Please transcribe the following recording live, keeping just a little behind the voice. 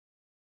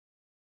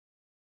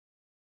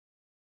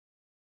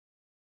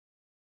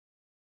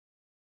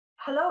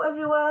Hello,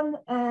 everyone,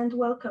 and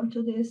welcome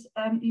to this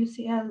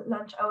UCL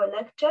Lunch Hour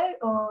lecture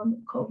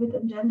on COVID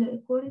and gender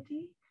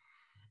equality.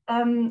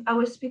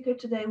 Our speaker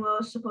today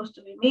was supposed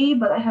to be me,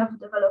 but I have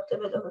developed a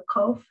bit of a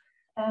cough,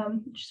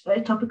 which is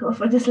very topical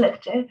for this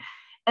lecture,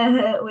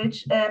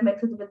 which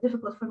makes it a bit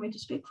difficult for me to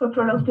speak for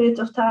prolonged periods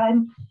of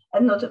time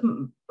and not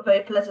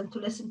very pleasant to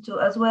listen to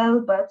as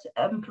well. But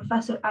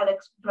Professor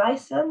Alex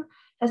Bryson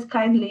has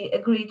kindly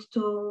agreed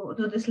to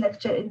do this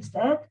lecture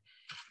instead.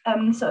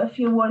 So a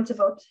few words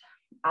about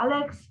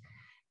Alex.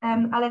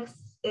 Alex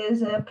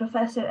is a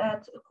professor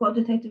at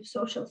Quantitative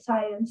Social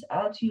Science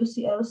at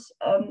UCL's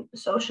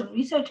Social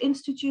Research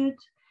Institute.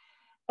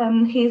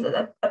 He's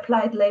an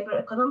applied labor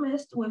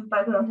economist with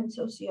background in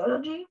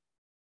sociology.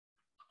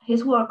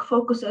 His work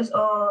focuses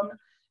on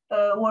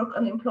work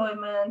on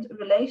employment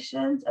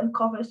relations and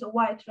covers a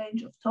wide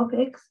range of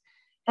topics,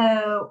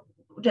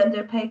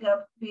 gender pay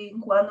gap being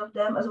one of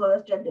them, as well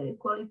as gender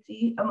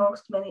equality,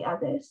 amongst many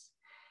others.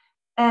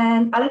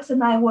 And Alex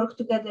and I work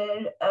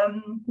together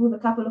with a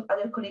couple of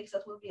other colleagues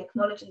that will be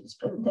acknowledged in this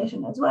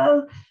presentation as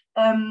well,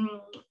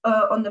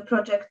 on the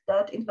project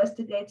that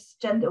investigates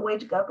gender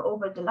wage gap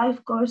over the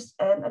life course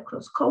and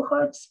across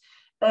cohorts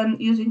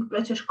using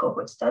British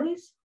cohort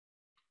studies,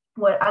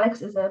 where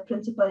Alex is a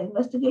principal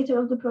investigator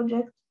of the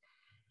project.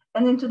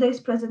 And in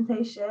today's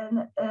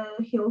presentation,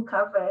 he will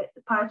cover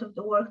part of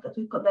the work that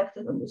we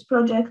conducted on this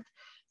project,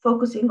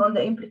 focusing on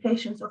the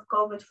implications of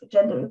COVID for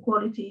gender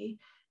equality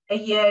a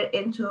year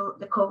into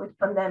the COVID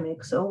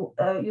pandemic. So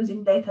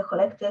using data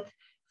collected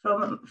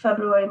from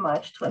February,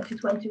 March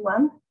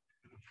 2021.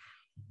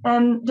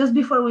 Just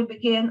before we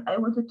begin, I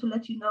wanted to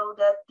let you know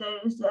that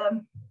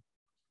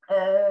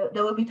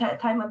there will be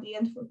time at the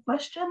end for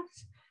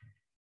questions.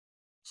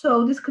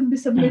 So this can be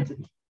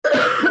submitted,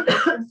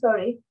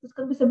 sorry, this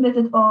can be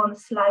submitted on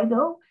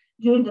Slido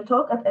during the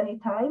talk at any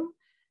time.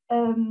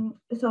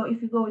 So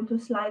if you go into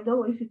Slido,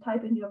 or if you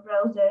type in your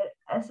browser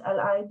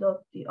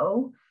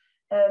sli.do,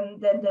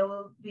 then there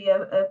will be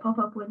a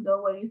pop-up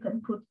window where you can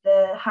put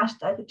the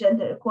hashtag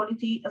gender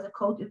equality as a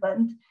code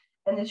event,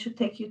 and it should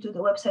take you to the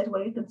website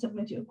where you can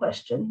submit your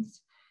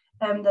questions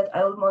that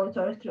I will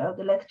monitor throughout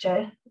the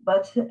lecture.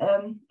 But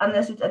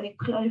unless it's any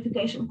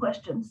clarification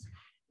questions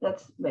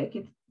that make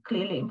it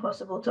clearly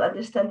impossible to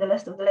understand the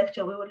rest of the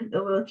lecture, we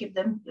will keep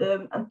them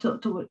until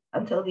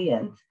the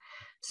end.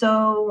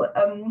 So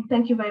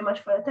thank you very much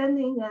for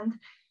attending,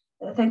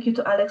 and thank you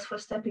to Alex for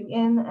stepping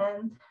in,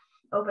 and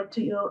over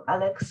to you,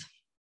 Alex.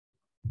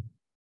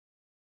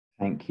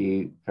 Thank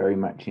you very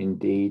much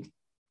indeed,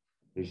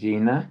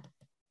 Regina.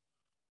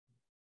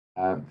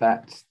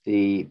 That's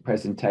the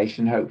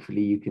presentation.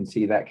 Hopefully you can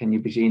see that. Can you,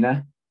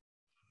 Regina?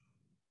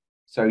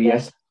 So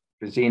yes,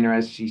 Regina,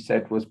 as she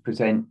said, was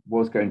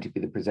going to be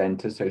the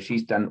presenter. So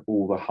she's done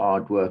all the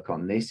hard work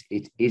on this.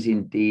 It is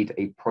indeed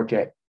a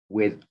project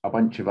with a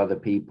bunch of other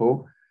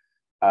people.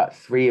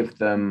 3 of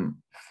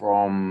them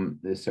from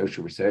the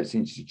Social Research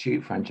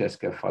Institute,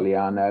 Francesca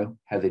Fogliano,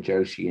 Heather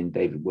Joshi, and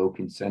David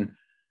Wilkinson.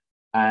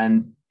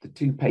 And the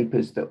 2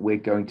 papers that we're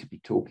going to be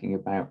talking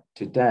about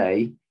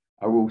today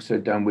are also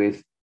done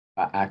with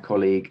our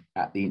colleague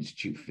at the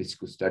Institute for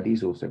Fiscal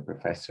Studies, also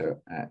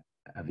Professor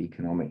of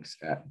Economics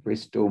at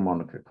Bristol,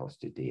 Monica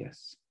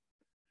Costa-Diaz.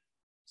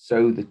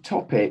 So the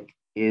topic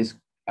is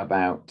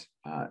about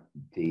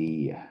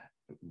the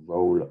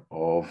role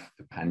of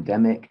the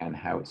pandemic and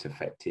how it's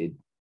affected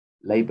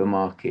labour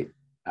market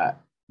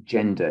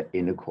gender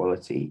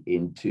inequality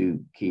in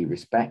 2 key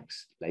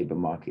respects: labour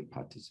market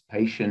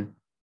participation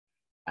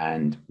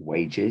and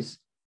wages.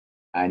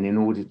 And in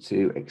order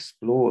to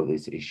explore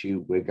this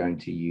issue, we're going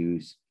to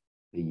use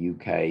the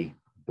UK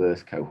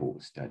birth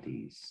cohort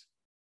studies.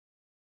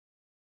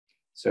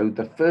 So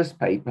the first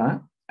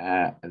paper,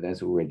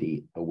 there's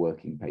already a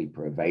working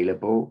paper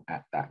available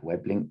at that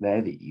web link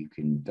there that you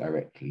can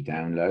directly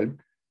download,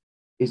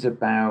 is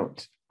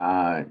about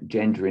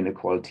gender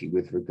inequality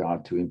with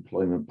regard to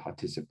employment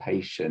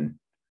participation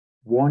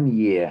 1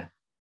 year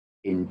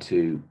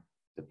into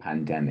the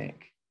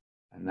pandemic.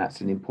 And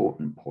that's an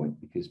important point,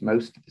 because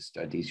most of the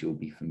studies you'll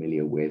be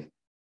familiar with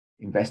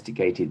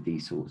investigated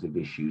these sorts of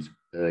issues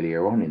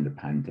earlier on in the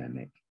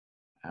pandemic.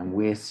 And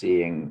we're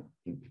seeing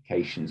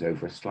implications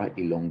over a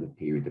slightly longer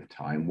period of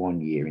time, 1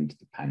 year into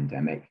the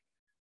pandemic,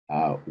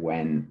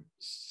 when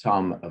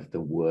some of the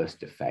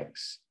worst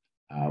effects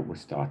were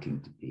starting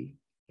to be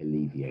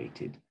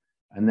alleviated.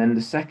 And then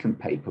the second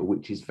paper,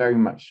 which is very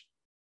much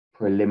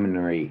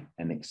preliminary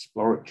and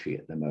exploratory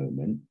at the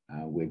moment,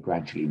 we're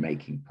gradually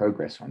making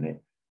progress on it,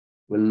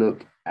 will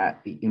look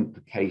at the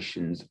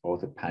implications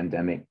of the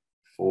pandemic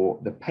for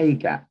the pay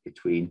gap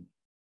between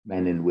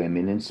men and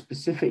women, and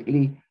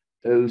specifically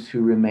those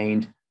who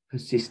remained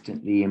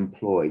persistently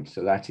employed.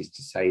 So that is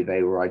to say,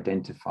 they were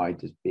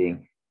identified as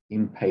being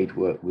in paid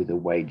work with a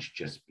wage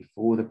just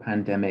before the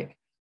pandemic,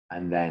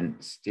 and then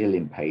still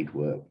in paid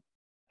work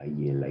a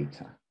year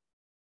later.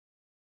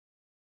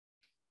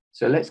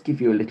 So let's give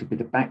you a little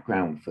bit of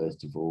background,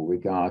 first of all,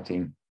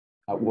 regarding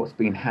what's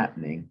been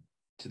happening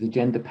to the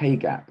gender pay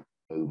gap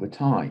over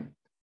time.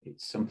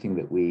 It's something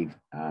that we've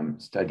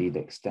studied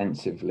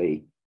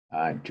extensively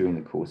during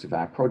the course of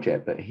our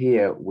project. But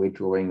here we're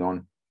drawing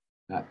on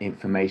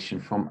information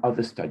from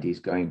other studies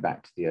going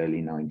back to the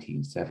early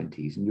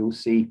 1970s. And you'll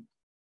see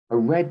a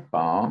red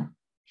bar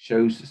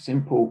shows a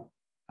simple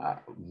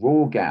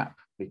raw gap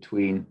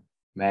between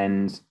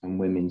men's and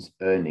women's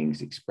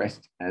earnings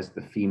expressed as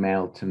the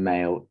female to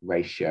male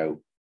ratio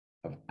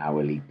of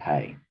hourly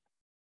pay.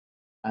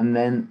 And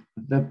then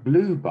the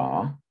blue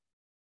bar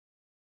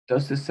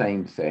does the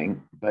same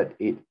thing, but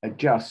it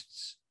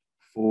adjusts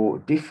for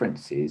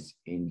differences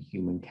in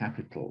human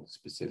capital,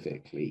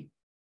 specifically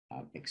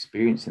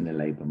experience in the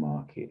labor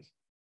market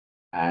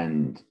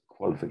and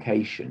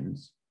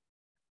qualifications.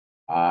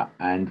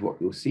 And what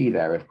you'll see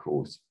there, of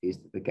course, is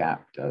that the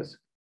gap does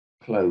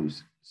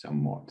close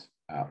somewhat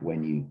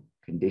when you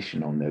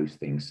condition on those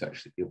things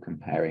such that you're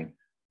comparing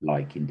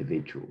like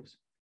individuals.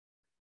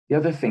 The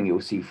other thing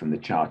you'll see from the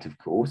chart, of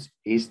course,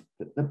 is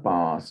that the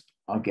bars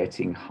are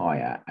getting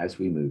higher as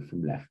we move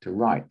from left to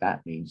right.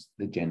 That means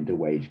the gender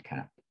wage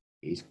gap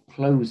is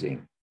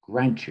closing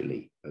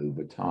gradually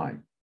over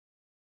time.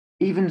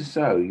 Even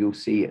so, you'll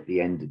see at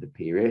the end of the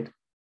period,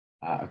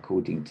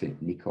 according to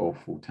Nicole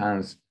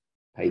Fortin's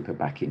paper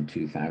back in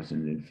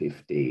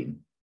 2015,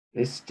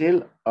 there's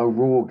still a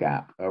raw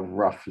gap of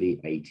roughly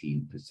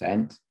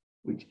 18%,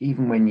 which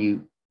even when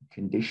you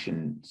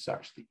condition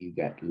such that you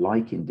get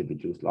like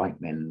individuals, like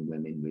men and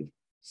women with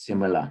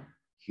similar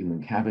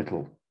human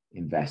capital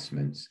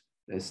investments,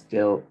 there's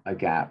still a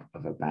gap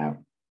of about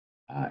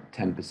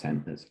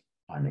 10% that's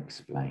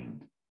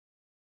unexplained.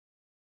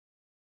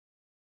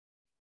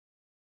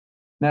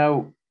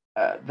 Now,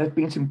 there've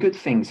been some good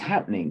things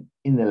happening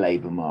in the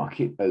labor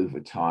market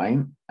over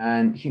time,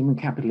 and human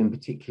capital in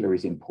particular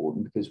is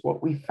important because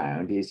what we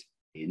found is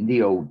in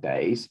the old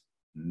days,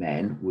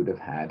 men would have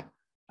had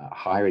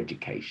higher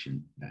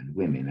education than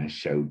women, as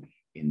shown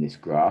in this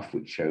graph,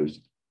 which shows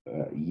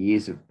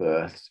years of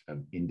births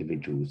of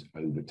individuals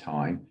over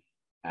time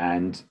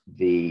and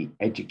the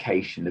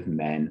education of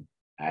men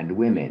and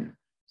women.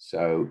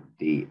 So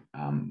we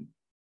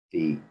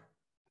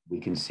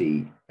can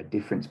see a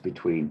difference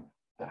between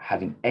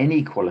having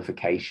any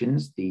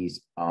qualifications,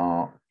 these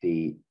are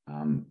the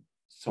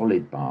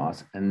solid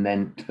bars, and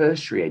then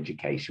tertiary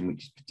education,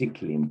 which is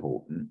particularly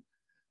important,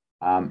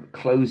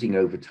 closing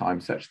over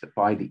time such that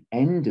by the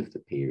end of the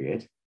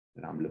period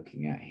that I'm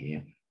looking at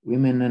here,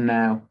 women are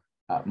now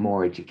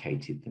more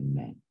educated than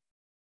men.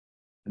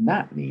 And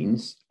that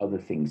means, other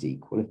things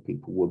equal, if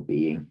people were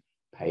being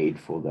paid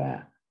for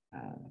their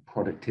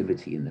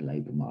productivity in the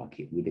labor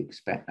market, we'd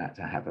expect that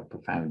to have a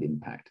profound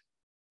impact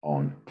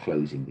on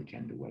closing the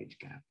gender wage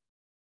gap.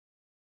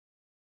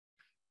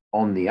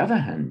 On the other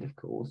hand, of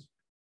course,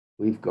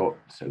 we've got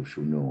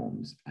social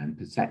norms and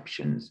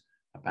perceptions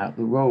about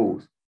the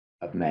roles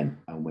of men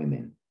and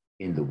women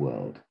in the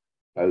world,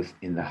 both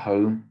in the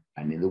home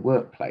and in the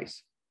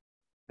workplace.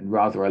 And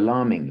rather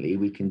alarmingly,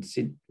 we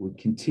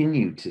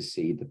continue to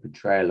see the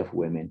portrayal of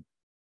women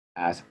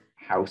as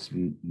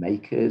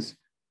housemakers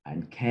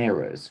and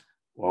carers,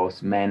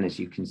 whilst men, as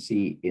you can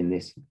see in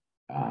this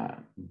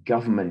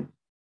government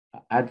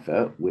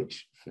advert,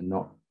 which for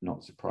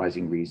not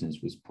surprising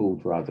reasons was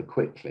pulled rather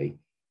quickly,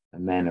 the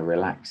men are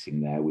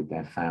relaxing there with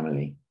their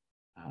family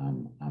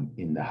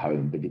in the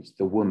home, but it's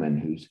the woman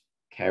who's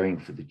caring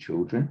for the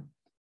children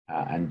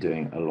and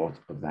doing a lot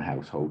of the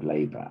household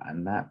labor.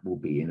 And that will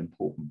be an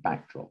important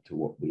backdrop to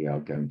what we are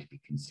going to be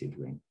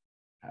considering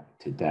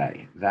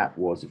today. That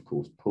was, of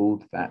course,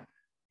 pulled, that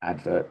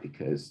advert,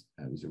 because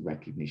there was a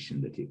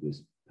recognition that it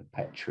was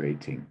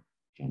perpetuating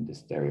gender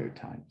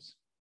stereotypes.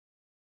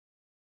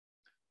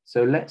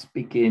 So let's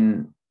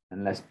begin,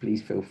 and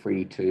please feel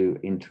free to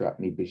interrupt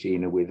me,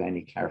 Birgina, with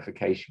any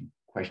clarification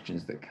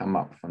questions that come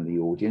up from the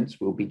audience.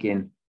 We'll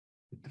begin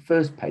with the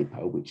first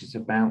paper, which is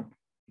about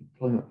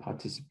employment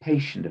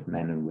participation of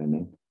men and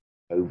women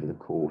over the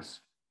course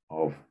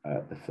of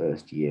the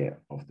first year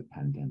of the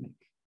pandemic.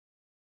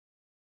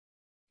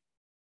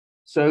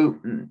 So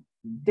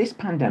this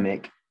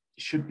pandemic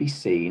should be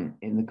seen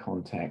in the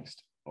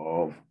context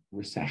of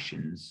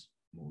recessions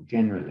more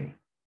generally.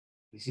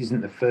 This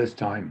isn't the first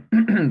time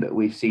that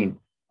we've seen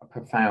a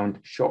profound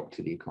shock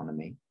to the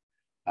economy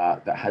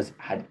that has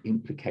had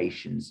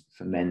implications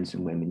for men's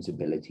and women's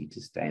ability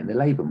to stay in the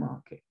labor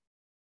market.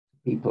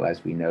 People,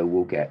 as we know,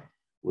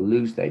 will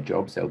lose their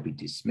jobs, they'll be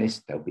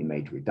dismissed, they'll be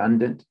made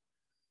redundant.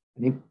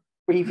 And in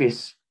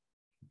previous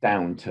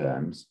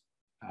downturns,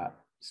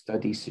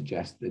 studies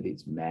suggest that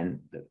it's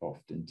men that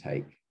often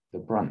take the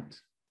brunt.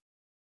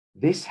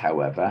 This,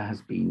 however,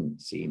 has been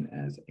seen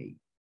as a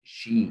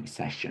she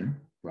session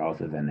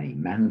rather than a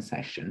man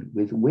session,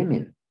 with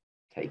women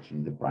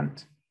taking the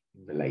brunt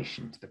in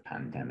relation to the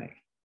pandemic.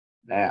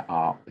 There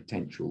are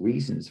potential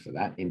reasons for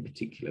that, in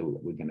particular,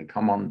 that we're going to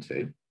come on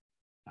to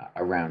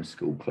around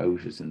school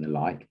closures and the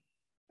like,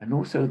 and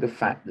also the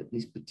fact that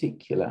this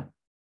particular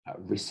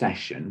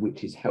recession,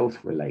 which is health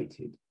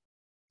related,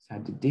 has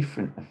had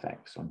different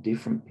effects on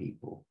different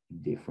people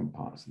in different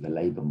parts of the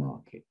labor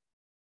market.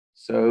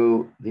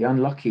 So the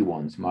unlucky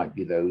ones might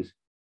be those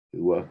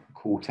who were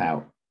caught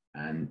out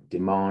and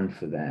demand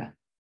for their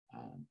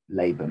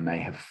labour may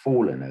have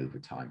fallen over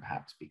time,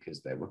 perhaps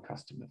because they were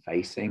customer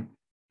facing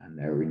and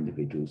there were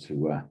individuals who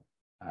were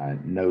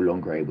no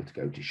longer able to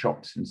go to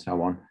shops and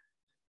so on.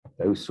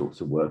 Those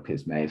sorts of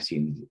workers may have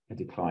seen a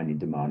decline in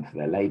demand for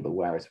their labour,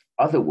 whereas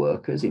other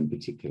workers, in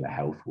particular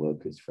health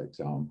workers, for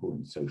example,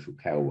 and social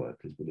care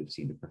workers, would have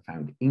seen a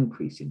profound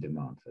increase in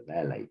demand for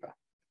their labour.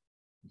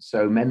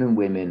 So men and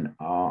women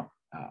are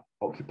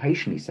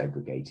occupationally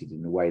segregated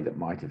in a way that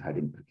might have had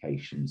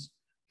implications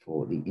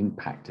for the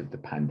impact of the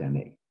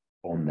pandemic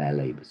on their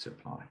labour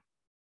supply.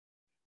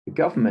 The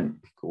government,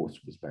 of course,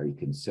 was very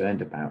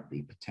concerned about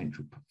the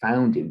potential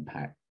profound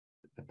impact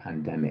that the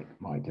pandemic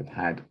might have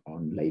had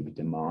on labour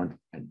demand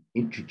and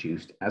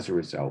introduced, as a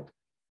result,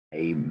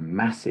 a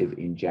massive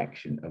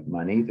injection of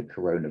money, the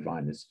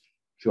coronavirus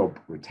job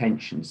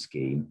retention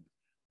scheme,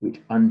 which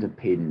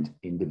underpinned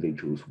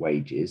individuals'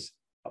 wages,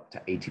 up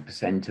to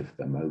 80% of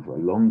them over a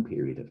long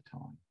period of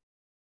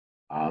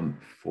time,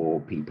 for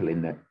people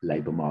in the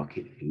labour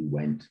market who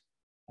went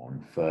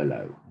on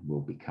furlough. And we'll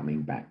be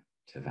coming back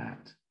to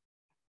that.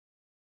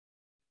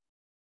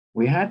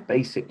 We had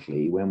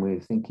basically, when we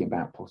were thinking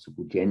about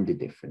possible gender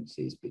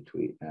differences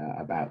between,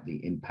 about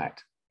the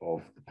impact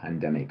of the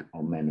pandemic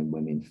on men and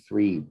women,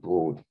 three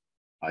broad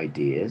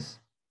ideas,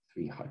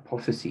 three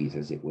hypotheses,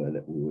 as it were,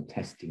 that we were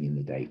testing in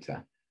the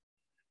data.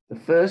 The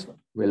first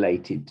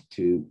related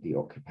to the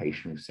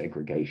occupational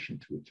segregation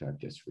to which I've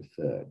just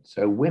referred.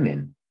 So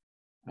women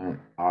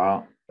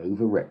are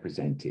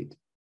overrepresented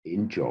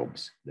in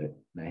jobs that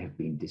may have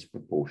been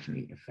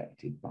disproportionately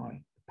affected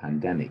by the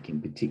pandemic,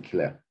 in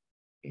particular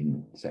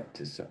in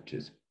sectors such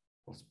as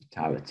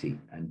hospitality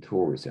and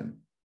tourism.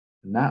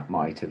 And that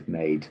might have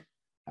made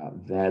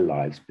their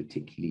lives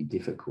particularly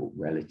difficult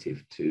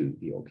relative to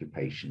the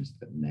occupations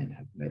that men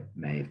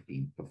may have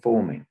been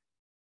performing.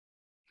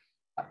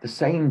 At the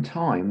same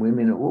time,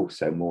 women are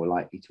also more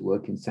likely to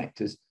work in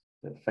sectors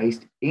that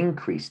faced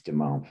increased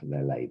demand for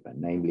their labour,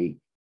 namely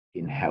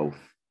in health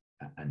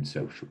and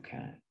social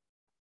care.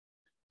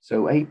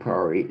 So a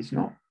priori, it's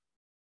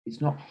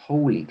not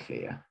wholly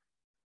clear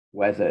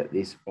whether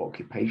this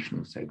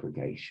occupational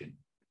segregation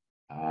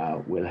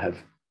will have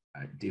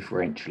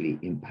differentially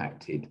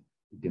impacted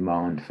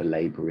demand for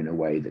labour in a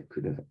way that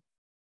could have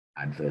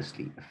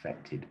adversely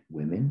affected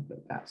women, but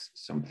that's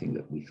something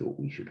that we thought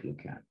we should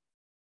look at.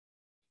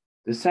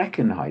 The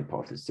second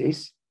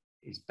hypothesis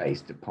is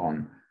based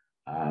upon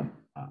a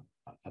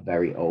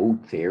very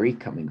old theory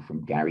coming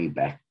from Gary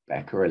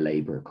Becker, a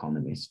labour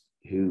economist,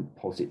 who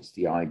posits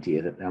the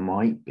idea that there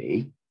might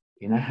be,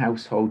 in a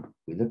household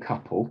with a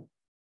couple,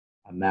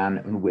 a man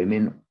and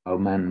woman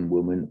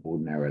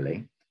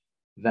ordinarily,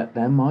 that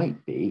there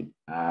might be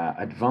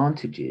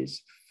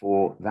advantages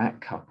for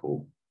that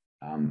couple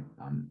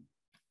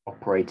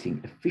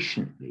operating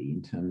efficiently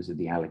in terms of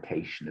the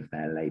allocation of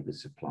their labour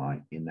supply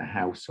in the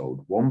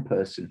household. One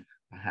person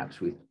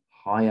perhaps with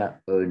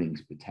higher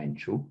earnings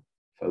potential,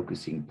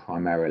 focusing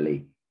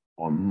primarily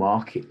on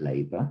market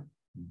labour,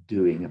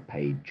 doing a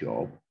paid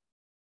job,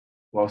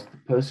 whilst the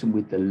person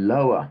with the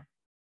lower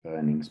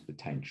earnings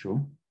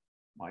potential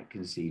might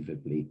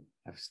conceivably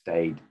have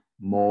stayed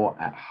more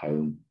at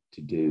home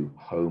to do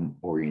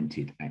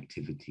home-oriented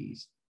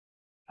activities,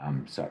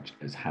 such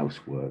as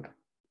housework,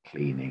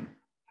 cleaning,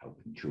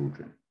 helping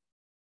children.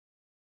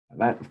 And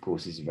that, of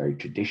course, is a very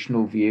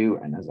traditional view,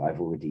 and as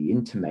I've already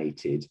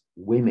intimated,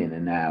 women are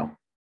now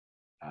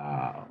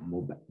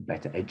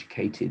better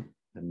educated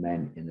than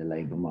men in the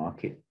labour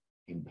market,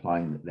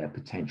 implying that their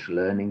potential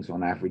earnings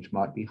on average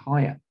might be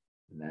higher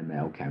than their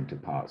male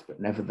counterparts. But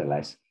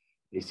nevertheless,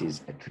 this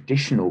is a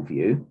traditional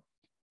view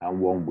and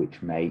one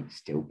which may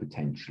still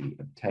potentially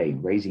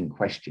obtain, raising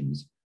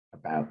questions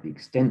about the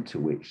extent to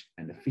which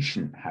an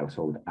efficient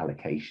household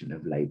allocation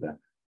of labour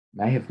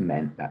may have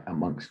meant that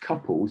amongst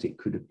couples, it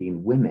could have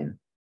been women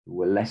who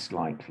were less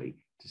likely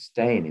to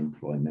stay in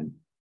employment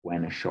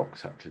when a shock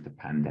such as the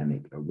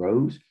pandemic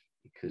arose,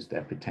 because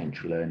their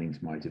potential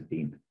earnings might have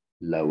been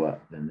lower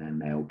than their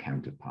male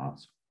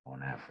counterparts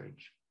on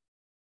average.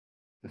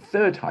 The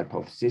third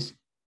hypothesis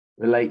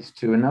relates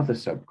to another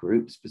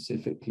subgroup,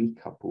 specifically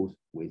couples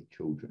with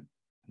children,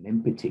 and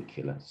in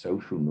particular,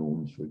 social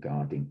norms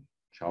regarding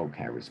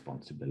childcare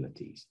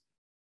responsibilities.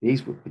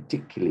 These were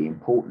particularly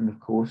important, of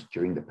course,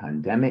 during the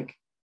pandemic,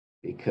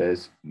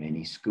 because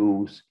many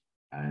schools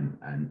and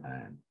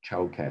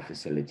childcare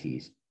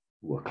facilities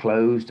were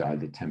closed,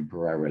 either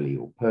temporarily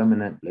or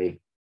permanently,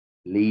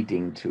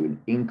 leading to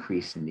an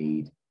increased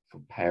need for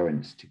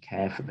parents to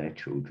care for their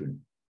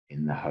children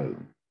in the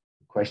home.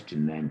 The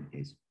question then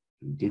is,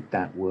 who did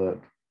that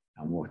work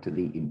and what are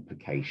the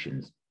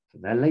implications for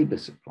their labour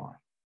supply?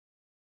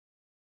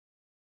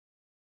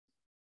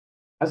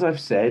 As I've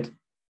said,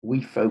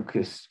 we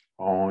focus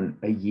on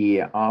a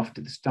year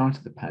after the start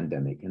of the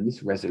pandemic, and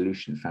this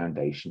Resolution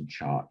Foundation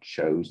chart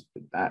shows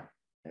that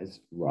is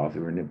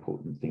rather an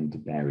important thing to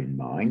bear in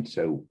mind.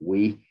 So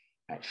we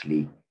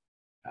actually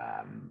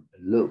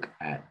look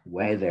at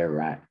where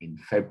they're at in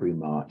February,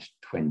 March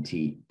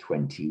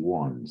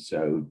 2021.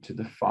 So to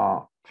the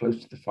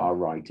close to the far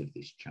right of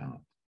this chart.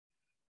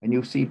 And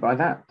you'll see by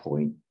that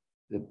point,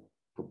 the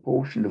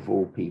proportion of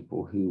all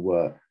people who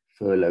were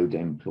furloughed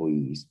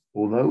employees,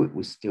 although it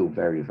was still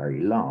very,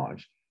 very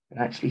large,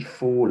 had actually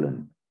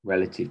fallen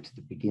relative to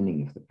the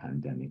beginning of the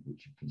pandemic,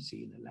 which you can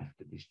see in the left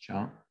of this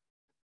chart.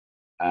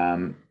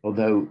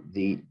 Although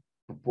the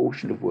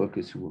proportion of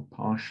workers who were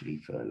partially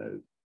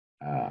furloughed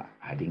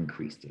had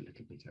increased a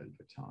little bit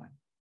over time.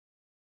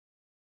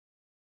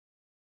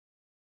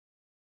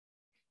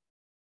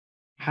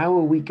 How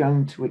are we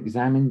going to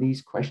examine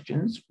these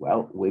questions?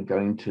 Well, we're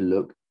going to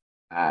look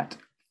at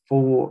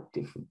 4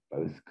 different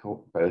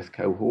birth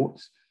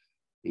cohorts.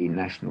 The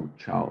National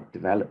Child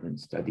Development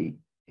Study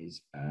is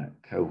a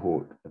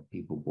cohort of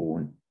people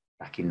born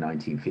back in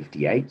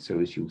 1958. So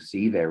as you'll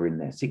see, they're in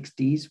their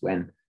 60s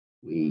when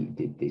we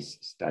did this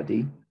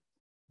study.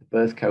 The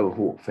birth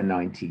cohort for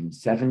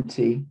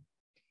 1970.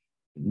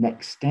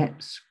 Next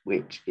Steps,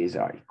 which is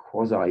a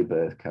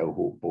quasi-birth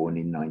cohort born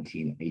in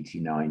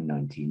 1989,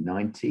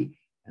 1990.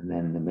 And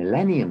then the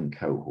Millennium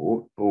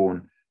cohort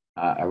born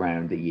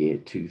around the year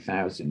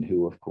 2000,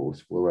 who of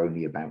course were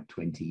only about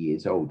 20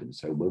 years old. And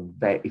so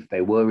if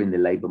they were in the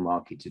labour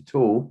market at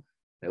all,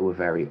 they were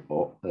very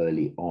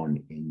early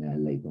on in their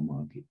labour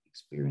market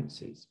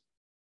experiences.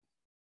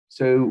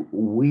 So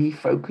we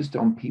focused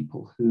on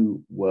people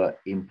who were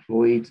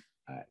employed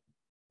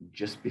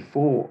just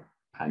before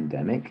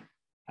pandemic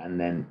and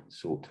then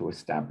sought to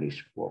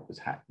establish what was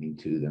happening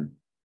to them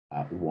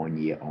 1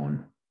 year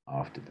on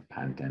after the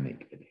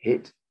pandemic had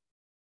hit.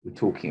 We're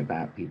talking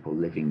about people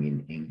living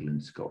in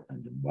England,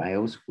 Scotland, and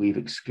Wales. We've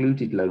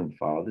excluded lone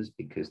fathers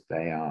because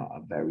they are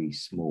a very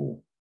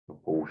small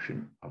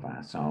proportion of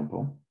our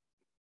sample.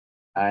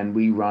 And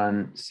we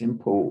run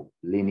simple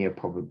linear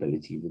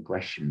probability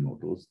regression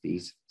models.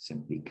 These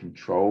simply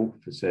control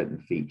for certain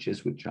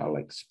features, which I'll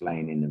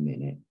explain in a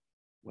minute,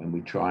 when we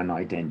try and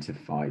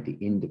identify the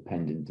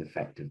independent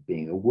effect of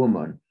being a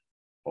woman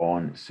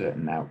on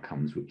certain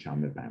outcomes, which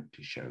I'm about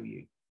to show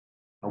you.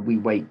 And we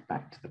weight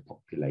back to the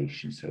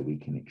population so we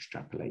can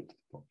extrapolate to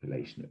the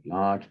population at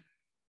large.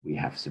 We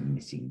have some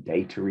missing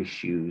data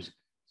issues,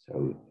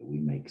 so we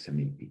make some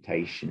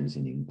imputations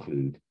and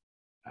include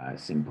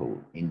simple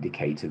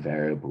indicator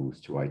variables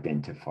to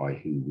identify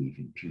who we've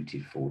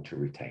imputed for to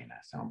retain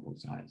our sample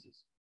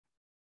sizes.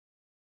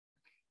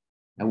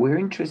 Now we're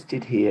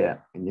interested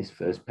here in this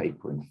first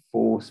paper in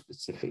 4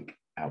 specific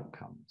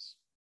outcomes.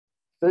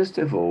 First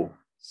of all,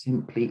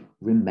 simply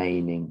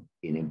remaining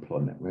in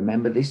employment.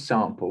 Remember, this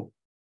sample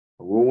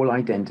are all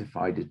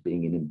identified as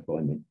being in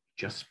employment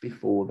just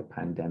before the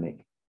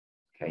pandemic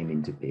came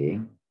into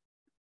being.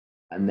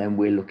 And then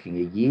we're looking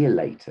a year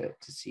later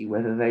to see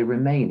whether they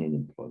remain in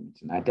employment.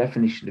 And our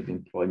definition of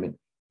employment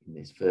in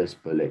this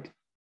first bullet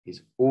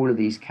is all of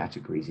these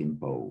categories in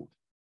bold: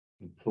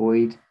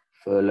 employed,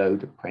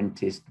 furloughed,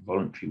 apprenticed,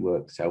 voluntary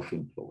work,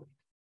 self-employed.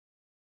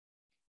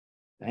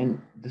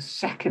 Then the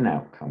second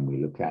outcome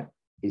we look at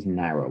is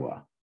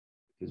narrower,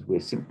 because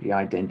we're simply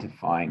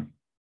identifying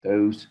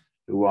those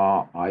who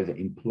are either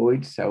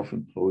employed,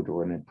 self-employed,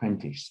 or an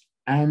apprentice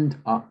and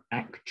are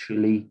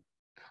actually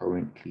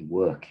currently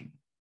working,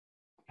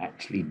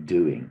 actually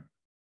doing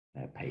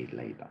their paid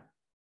labor.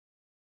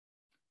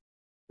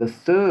 The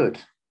third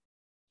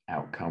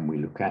outcome we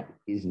look at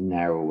is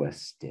narrower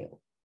still.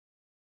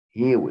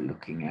 Here we're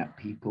looking at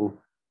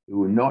people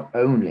who not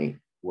only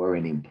were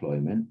in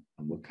employment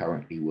and were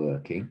currently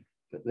working,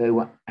 but they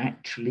were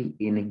actually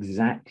in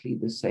exactly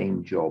the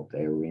same job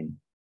they were in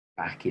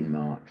back in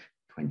March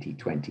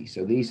 2020.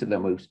 So these are the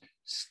most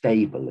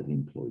stable of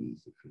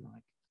employees, if you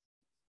like.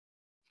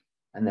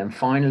 And then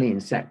finally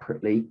and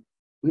separately,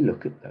 we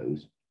look at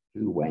those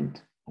who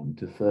went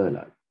onto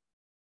furlough.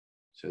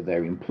 So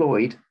they're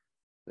employed,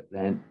 but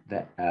then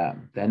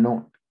they're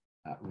not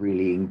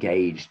really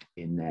engaged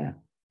in their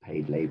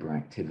paid labor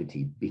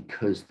activity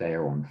because they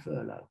are on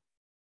furlough.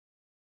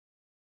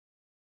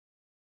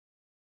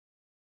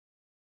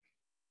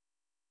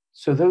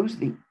 So those are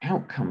the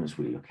outcomes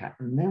we look at.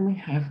 And then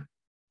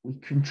we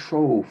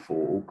control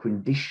for or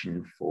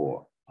condition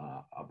for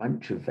a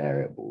bunch of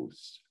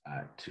variables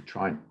to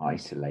try and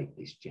isolate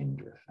this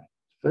gender effect.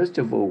 First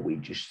of all, we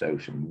just show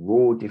some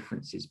raw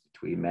differences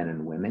between men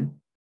and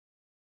women.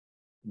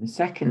 In the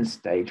second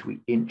stage, we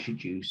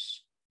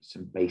introduce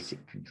some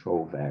basic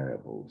control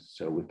variables.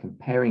 So we're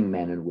comparing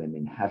men and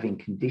women, having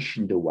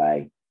conditioned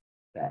away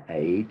their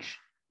age,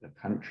 the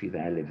country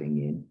they're living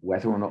in,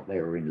 whether or not they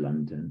are in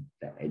London,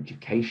 their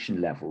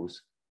education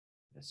levels,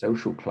 their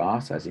social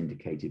class as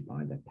indicated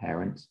by their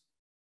parents,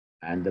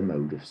 and the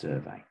mode of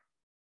survey.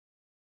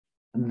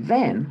 And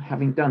then,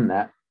 having done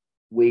that,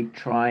 we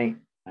try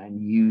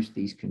and use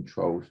these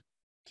controls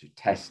to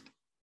test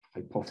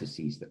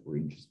hypotheses that we're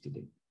interested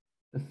in.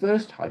 The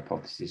first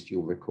hypothesis,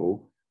 you'll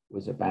recall,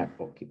 was about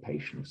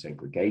occupational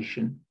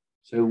segregation.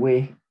 So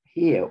we're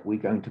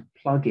going to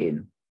plug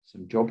in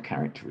some job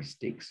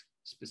characteristics,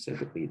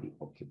 specifically the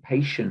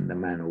occupation the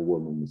man or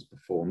woman was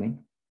performing,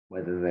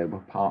 whether they were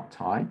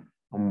part-time,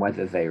 and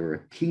whether they were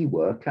a key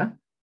worker,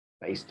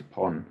 based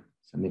upon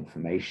some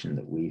information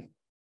that we've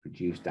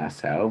produced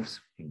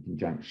ourselves in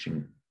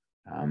conjunction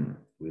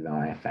with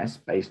IFS,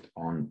 based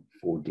on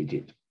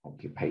 4-digit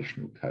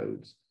occupational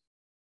codes.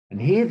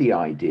 And here the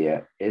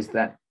idea is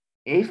that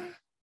if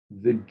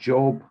the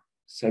job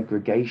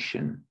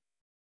segregation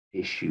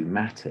issue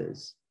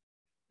matters,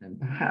 then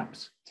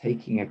perhaps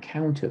taking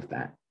account of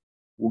that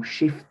will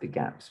shift the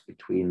gaps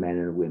between men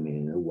and women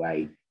in a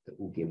way that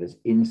will give us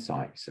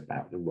insights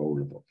about the role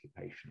of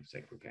occupational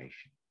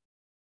segregation.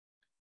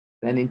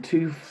 Then in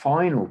two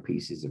final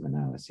pieces of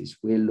analysis,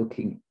 we're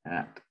looking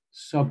at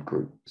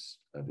subgroups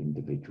of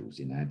individuals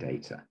in our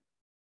data.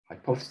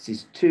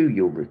 Hypothesis 2,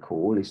 you'll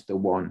recall, is the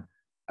one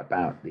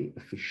about the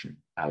efficient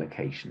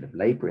allocation of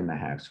labor in the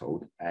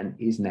household and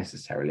is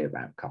necessarily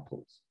about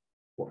couples.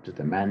 What does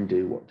the man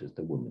do? What does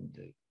the woman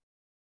do?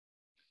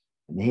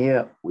 And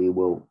here we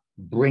will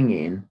bring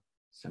in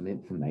some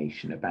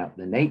information about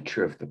the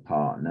nature of the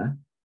partner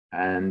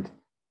and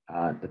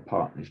the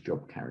partner's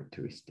job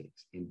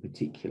characteristics, in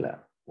particular,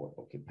 what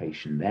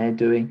occupation they're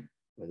doing,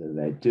 whether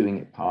they're doing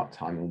it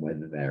part-time and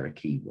whether they're a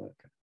key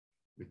worker.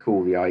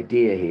 Recall the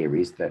idea here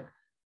is that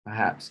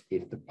perhaps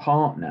if the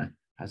partner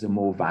has a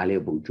more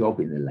valuable job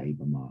in the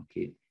labour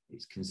market,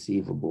 it's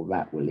conceivable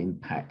that will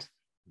impact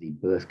the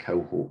birth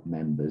cohort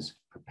members'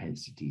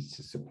 propensities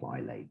to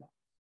supply labour.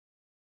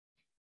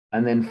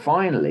 And then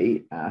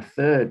finally, our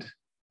third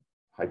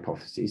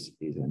hypothesis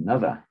is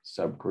another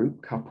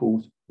subgroup,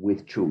 couples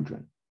with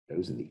children.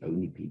 Those are the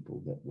only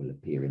people that will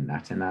appear in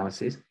that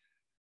analysis.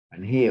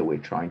 And here we're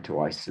trying to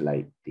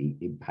isolate the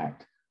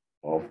impact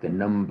of the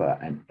number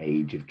and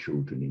age of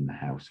children in the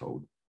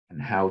household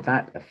and how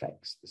that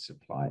affects the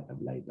supply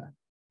of labour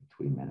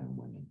between men and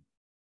women.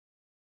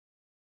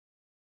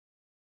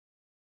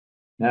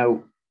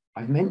 Now,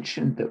 I've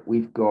mentioned that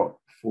we've got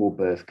 4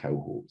 birth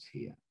cohorts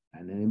here.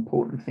 And an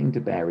important thing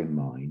to bear in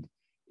mind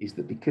is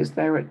that because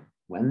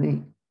when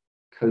the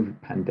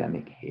COVID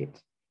pandemic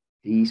hit,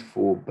 these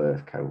 4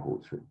 birth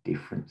cohorts were at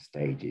different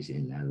stages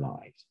in their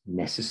lives,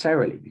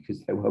 necessarily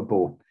because they were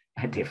born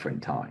at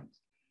different times.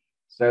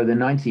 So the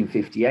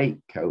 1958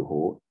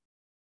 cohort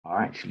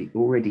are actually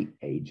already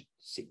aged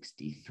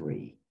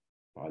 63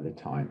 by the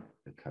time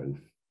the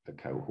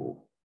cohort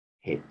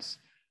hits.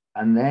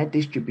 And their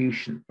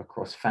distribution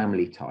across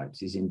family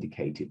types is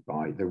indicated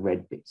by the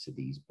red bits of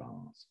these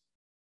bars.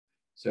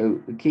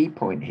 So the key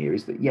point here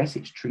is that, yes,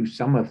 it's true,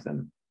 some of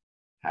them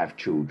have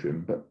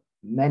children, but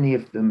many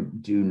of them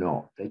do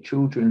not. Their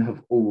children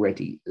have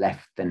already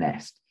left the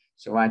nest.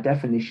 So our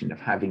definition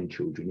of having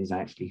children is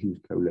actually who's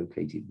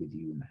co-located with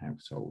you in the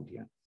household.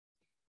 Yeah.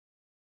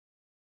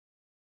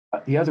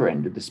 At the other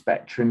end of the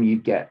spectrum, you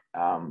get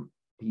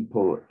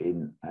people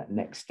in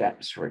next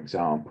steps, for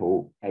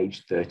example,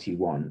 age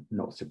 31.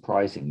 Not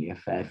surprisingly, a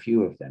fair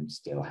few of them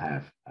still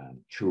have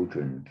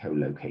children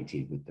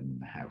co-located with them in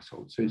the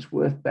household. So it's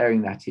worth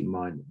bearing that in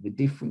mind. The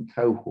different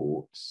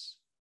cohorts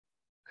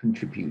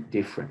contribute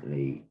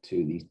differently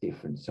to these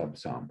different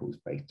subsamples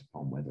based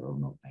upon whether or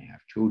not they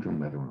have children,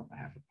 whether or not they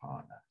have a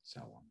partner, and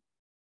so on.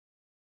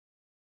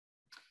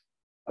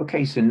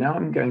 Okay, so now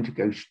I'm going to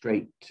go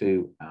straight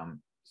to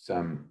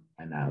some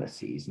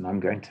analyses, and I'm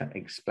going to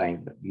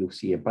explain that you'll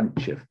see a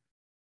bunch of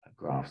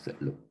graphs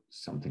that look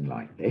something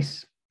like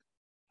this.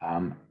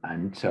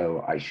 And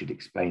so I should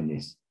explain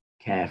this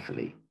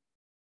carefully.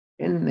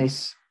 In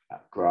this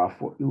graph,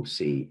 what you'll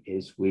see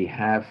is we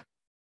have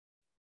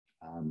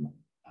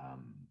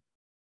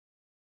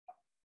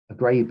a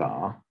gray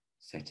bar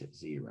set at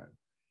 0.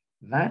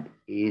 That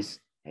is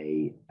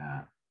a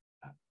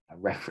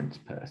reference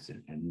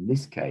person. And in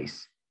this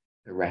case,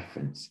 the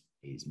reference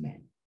is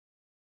men.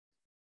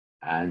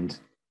 And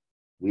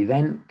we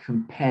then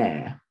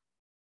compare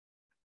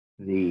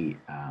the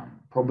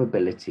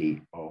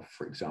probability of,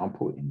 for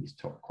example, in this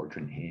top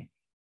quadrant here,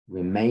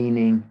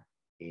 remaining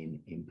in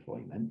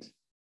employment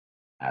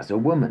as a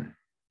woman.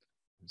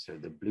 And so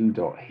the blue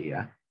dot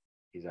here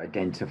is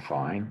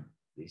identifying,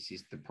 this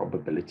is the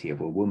probability of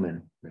a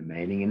woman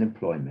remaining in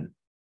employment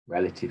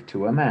relative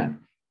to a man.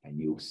 And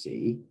you'll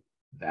see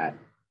that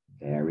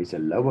there is a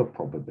lower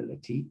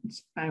probability,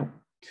 it's about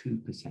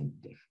 2%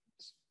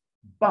 difference.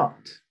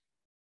 But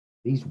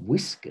these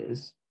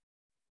whiskers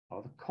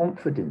are the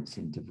confidence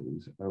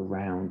intervals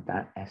around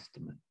that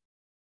estimate.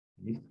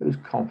 And if those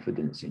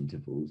confidence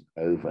intervals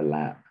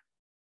overlap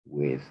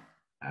with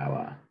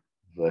our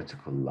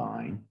vertical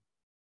line,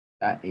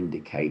 that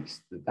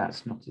indicates that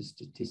that's not a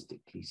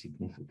statistically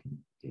significant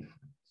difference.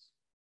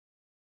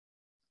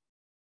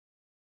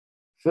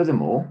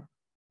 Furthermore,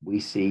 we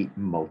see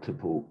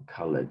multiple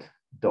colored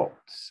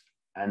dots,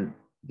 and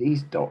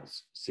these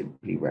dots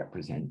simply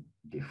represent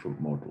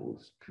different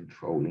models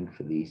controlling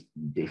for these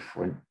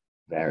different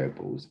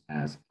variables,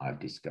 as I've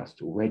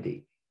discussed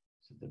already.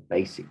 So the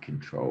basic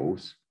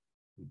controls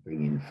we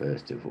bring in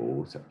first of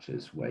all, such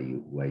as where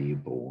you're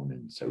born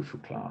and social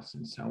class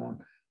and so on.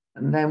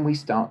 And then we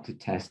start to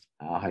test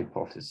our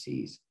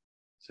hypotheses.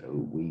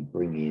 So we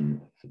bring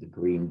in, for the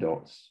green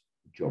dots,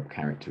 job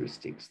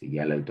characteristics, the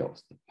yellow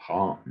dots, the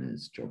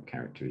partner's job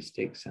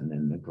characteristics, and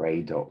then the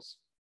gray dots,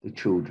 the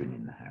children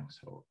in the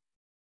household.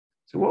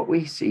 So what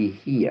we see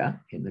here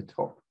in the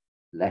top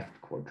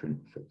left quadrant,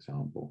 for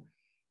example,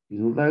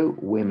 is although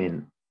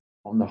women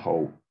on the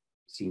whole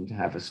seem to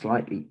have a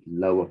slightly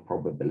lower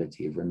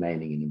probability of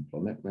remaining in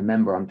employment.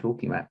 Remember, I'm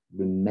talking about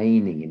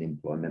remaining in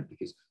employment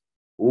because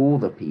all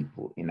the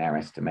people in our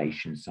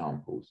estimation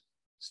samples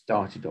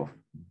started off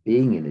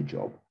being in a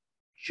job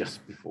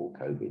just before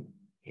COVID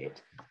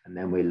hit, and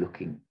then we're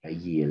looking a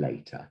year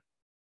later.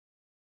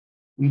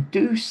 We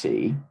do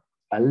see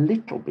a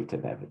little bit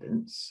of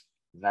evidence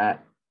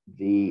that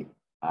the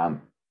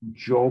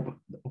job,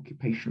 the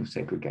occupational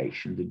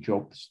segregation, the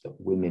jobs that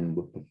women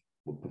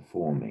were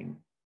performing,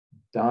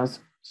 does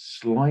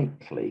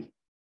slightly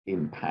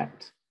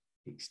impact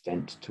the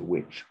extent to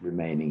which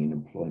remaining in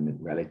employment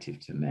relative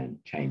to men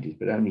changes,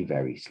 but only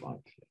very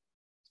slightly.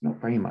 There's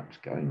not very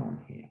much going on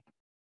here.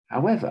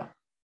 However,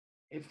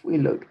 if we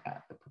look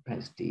at the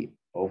propensity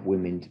of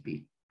women to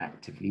be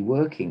actively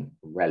working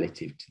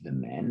relative to the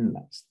men,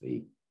 that's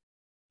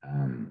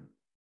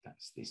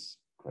this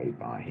grey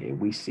bar here,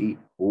 we see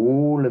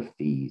all of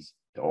these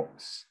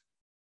dots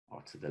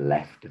are to the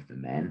left of the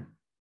men.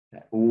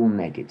 They're all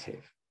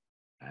negative,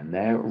 and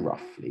they're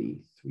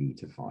roughly 3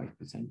 to 5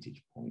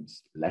 percentage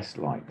points less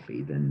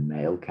likely than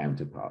male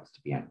counterparts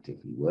to be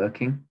actively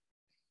working.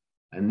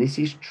 And this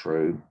is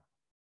true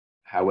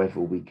however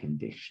we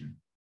condition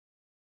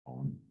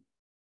on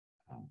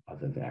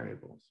other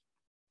variables.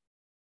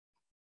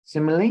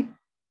 Similarly,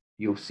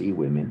 you'll see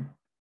women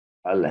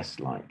are less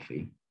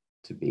likely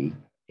to be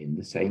in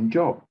the same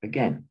job.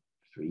 Again,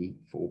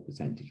 3-4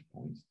 percentage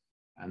points,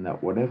 and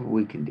that whatever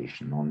we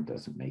condition on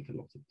doesn't make a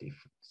lot of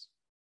difference.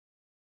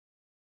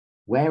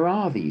 Where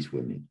are these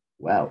women?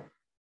 Well,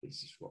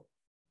 this is what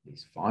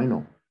this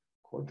final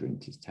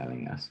quadrant is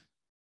telling us.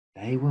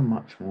 They were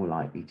much more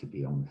likely to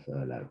be on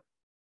furlough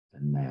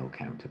than male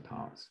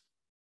counterparts,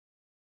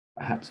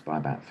 perhaps by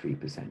about 3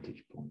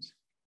 percentage points.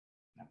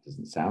 That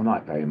doesn't sound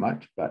like very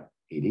much, but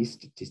it is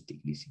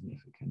statistically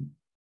significant.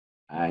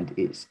 And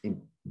it's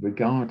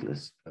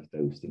regardless of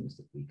those things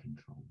that we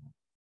control.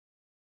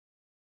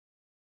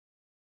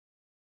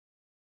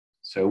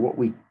 So what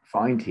we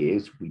find here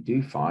is we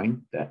do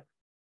find that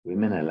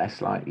women are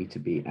less likely to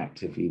be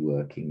actively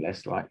working,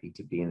 less likely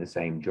to be in the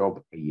same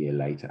job a year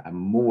later, and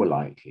more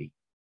likely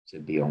to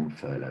be on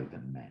furlough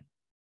than men.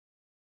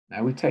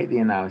 Now we take the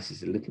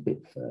analysis a little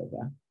bit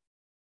further.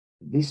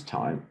 This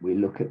time we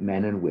look at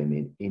men and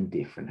women in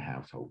different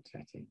household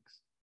settings.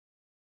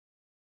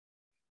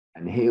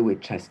 And here we're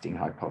testing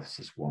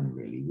hypothesis 1,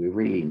 really. We're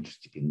really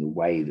interested in the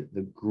way that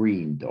the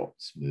green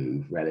dots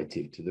move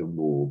relative to the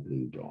raw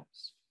blue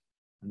dots.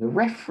 And the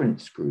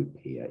reference group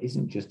here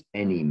isn't just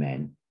any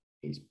men,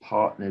 it's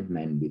partnered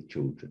men with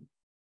children.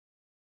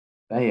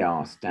 They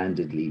are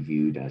standardly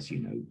viewed as, you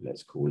know,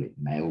 let's call it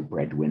male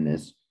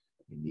breadwinners.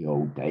 In the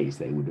old days,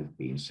 they would have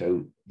been.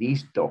 So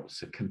these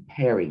dots are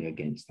comparing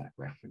against that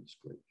reference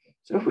group.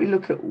 So if we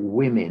look at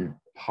women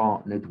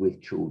partnered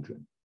with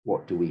children,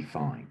 what do we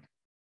find?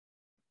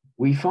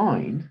 We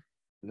find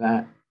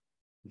that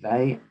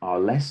they are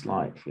less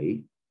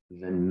likely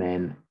than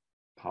men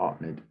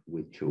partnered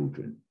with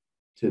children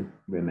to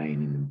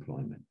remain in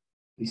employment.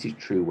 This is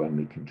true when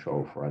we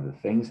control for other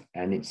things,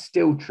 and it's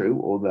still true,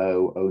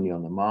 although only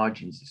on the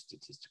margins of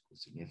statistical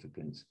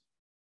significance,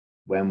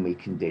 when we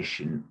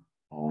condition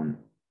on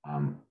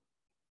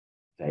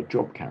their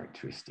job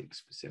characteristics,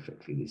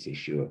 specifically this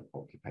issue of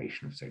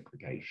occupational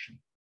segregation.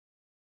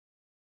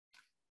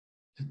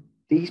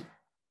 These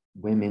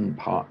women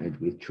partnered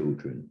with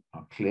children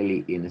are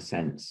clearly, in a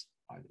sense,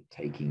 either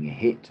taking a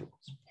hit, or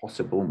it's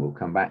possible, and we'll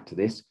come back to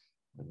this,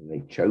 whether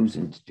they've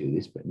chosen to do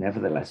this, but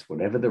nevertheless,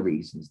 whatever the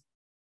reasons,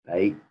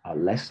 they are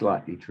less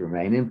likely to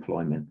remain in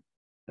employment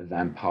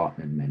than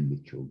partnered men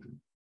with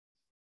children.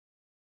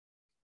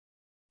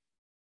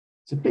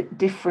 It's a bit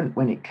different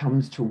when it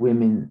comes to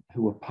women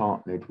who are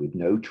partnered with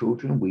no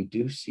children. We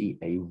do see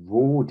a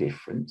raw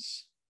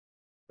difference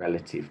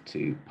relative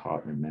to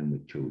partnered men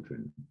with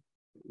children.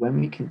 When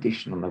we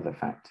condition on other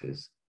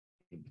factors,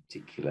 in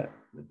particular,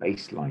 the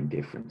baseline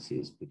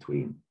differences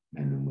between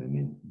men and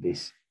women,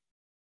 this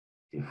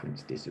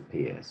difference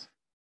disappears.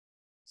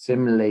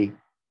 Similarly,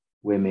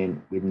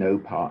 women with no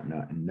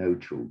partner and no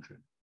children,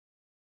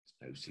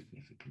 there's no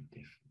significant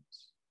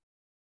difference.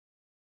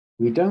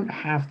 We don't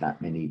have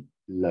that many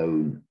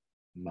lone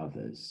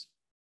mothers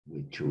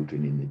with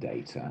children in the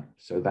data,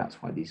 so that's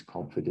why these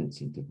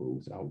confidence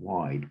intervals are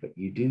wide, but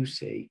you do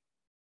see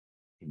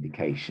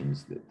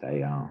indications that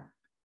they are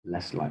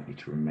less likely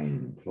to remain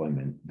in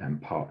employment than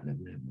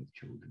partnered men with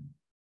children.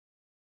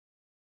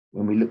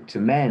 When we look to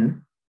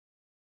men,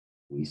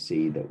 we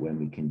see that when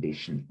we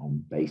condition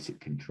on basic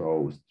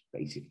controls,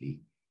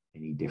 basically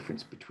any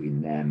difference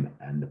between them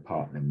and the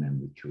partnered men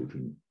with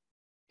children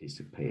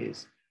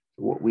disappears.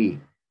 So what we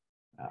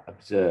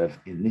observe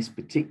in this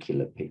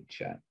particular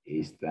picture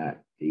is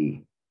that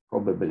the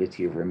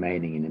probability of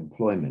remaining in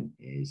employment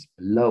is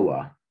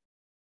lower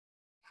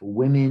for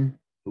women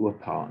who are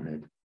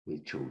partnered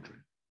with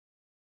children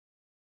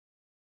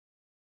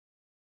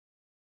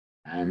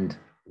and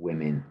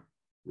women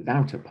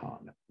without a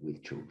partner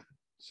with children.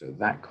 So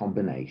that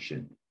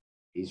combination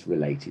is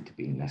related to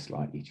being less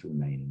likely to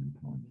remain in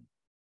employment.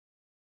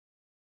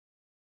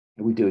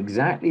 we do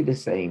exactly the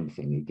same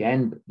thing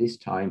again, but this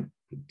time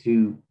with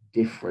two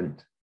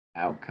different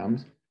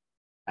outcomes: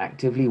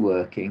 actively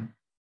working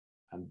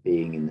and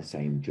being in the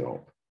same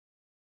job.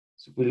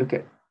 So if we look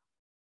at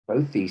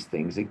both these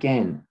things,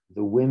 again,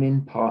 the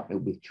women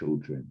partnered with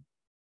children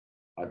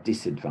are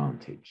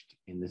disadvantaged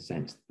in the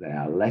sense that they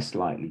are less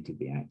likely to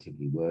be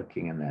actively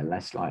working and they're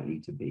less likely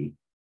to be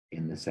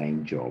in the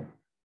same job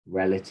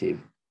relative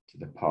to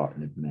the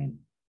partnered men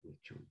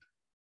with children.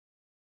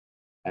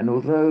 And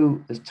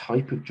although the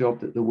type of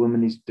job that the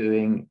woman is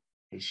doing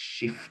is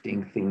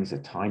shifting things a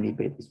tiny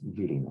bit, it's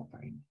really not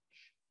very much.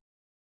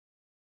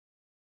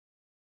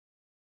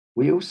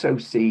 We also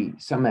see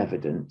some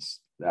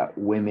evidence that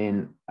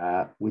women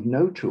with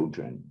no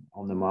children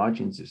on the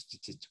margins of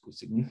statistical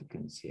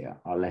significance here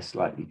are less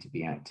likely to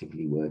be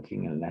actively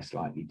working and less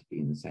likely to be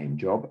in the same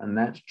job. And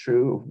that's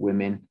true of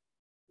women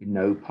with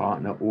no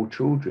partner or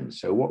children.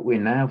 So what we're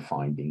now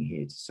finding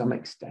here, to some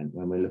extent,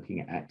 when we're looking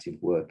at active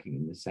working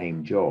in the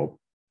same job,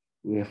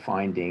 we're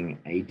finding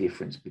a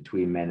difference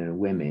between men and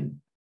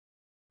women,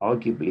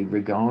 arguably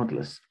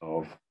regardless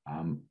of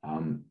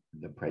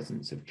the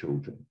presence of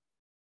children.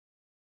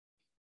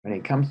 When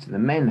it comes to the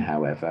men,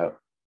 however,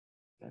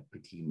 they're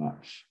pretty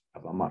much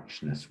of a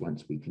muchness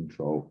once we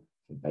control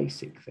for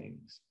basic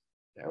things.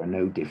 There are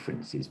no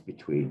differences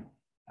between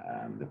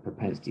the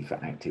propensity for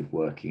active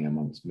working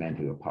amongst men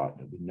who are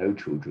partnered with no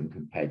children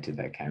compared to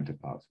their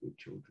counterparts with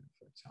children,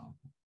 for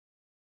example.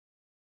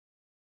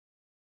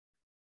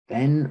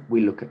 Then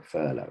we look at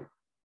furlough.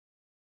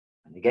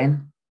 And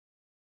again,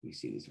 we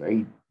see this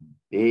very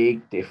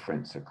big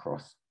difference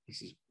across,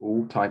 this is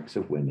all types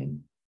of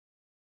women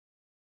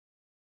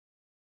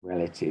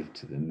relative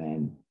to the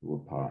men who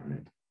are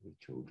partnered with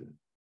children.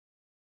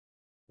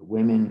 The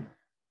women,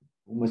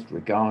 almost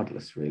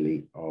regardless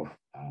really of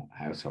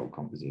household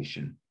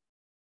composition,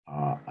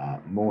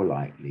 are more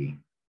likely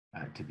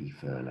to be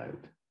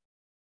furloughed.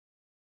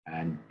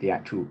 And the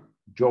actual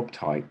job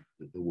type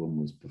that the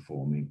woman was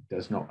performing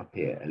does not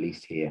appear, at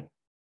least here,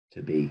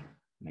 to be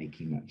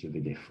making much of a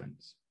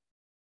difference.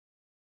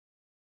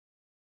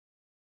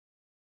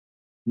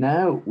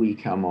 Now we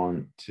come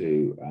on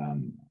to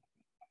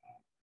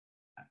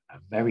a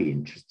very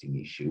interesting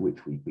issue,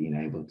 which we've been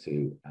able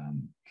to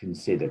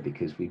consider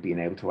because we've been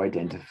able to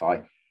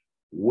identify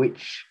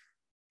which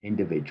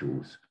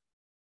individuals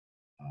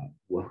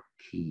were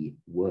key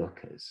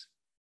workers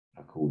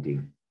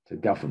according to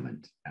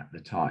government at the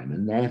time,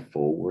 and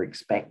therefore were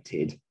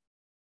expected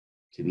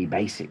to be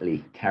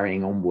basically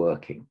carrying on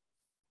working.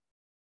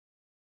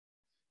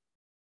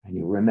 And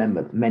you'll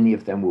remember that many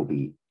of them will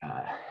be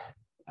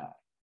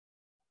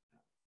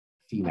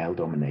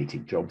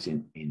female-dominated jobs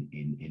in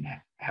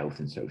health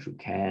and social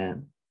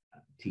care.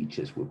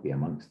 Teachers would be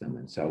amongst them,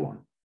 and so on.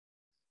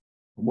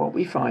 And what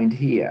we find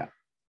here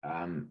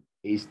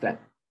is that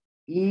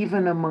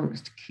even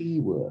amongst key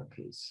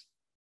workers,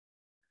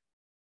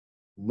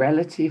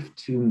 relative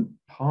to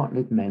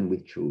partnered men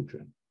with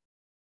children,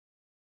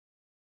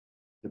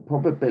 the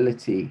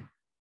probability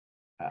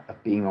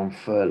of being on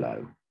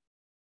furlough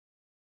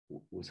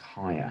was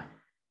higher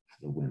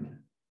for the women.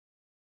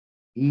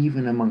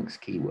 Even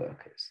amongst key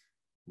workers,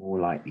 more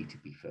likely to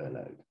be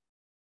furloughed.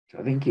 So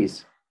I think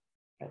is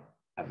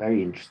a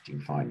very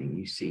interesting finding.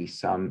 You see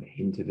some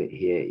hint of it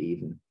here,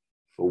 even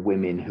for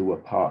women who are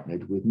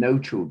partnered with no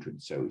children.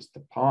 So it's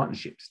the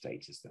partnership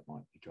status that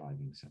might be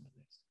driving some of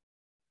this.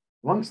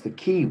 Amongst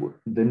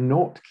the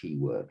not key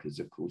workers,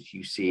 of course,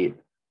 you see it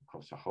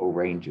across a whole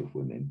range of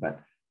women, but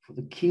for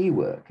the key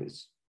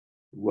workers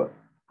who were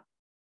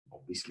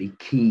obviously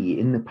key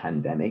in the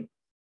pandemic,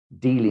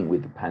 dealing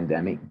with the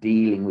pandemic,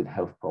 dealing with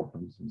health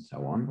problems and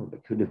so on, or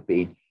there could have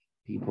been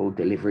people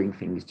delivering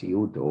things to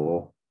your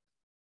door.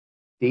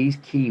 These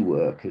key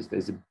workers,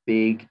 there's a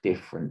big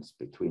difference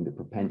between the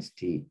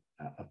propensity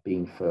of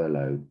being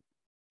furloughed,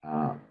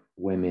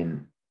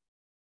 women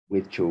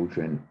with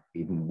children,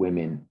 even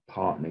women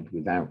partnered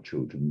without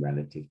children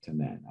relative to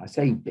men. I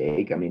say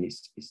big, I mean,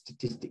 it's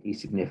statistically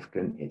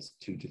significant, it's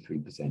 2 to 3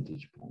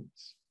 percentage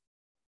points.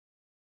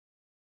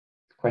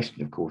 The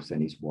question, of course,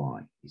 then is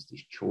why? Is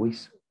this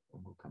choice?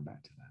 And we'll come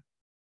back to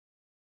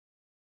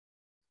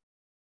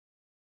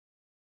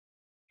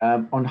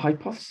that. On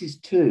hypothesis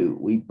 2,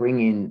 we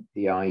bring in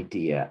the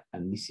idea,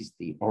 and this is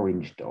the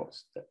orange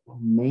dots, that well,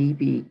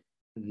 maybe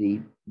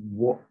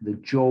what the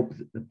job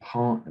that the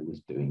partner was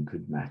doing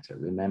could matter.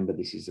 Remember,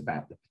 this is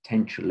about the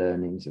potential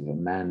earnings of a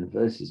man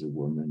versus a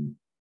woman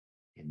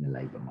in the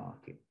labour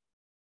market.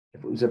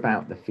 If it was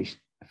about the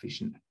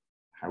efficient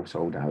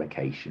household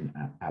allocation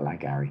a la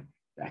Gary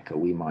Becker,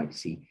 we might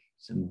see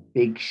some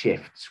big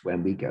shifts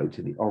when we go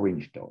to the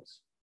orange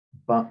dots,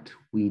 but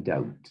we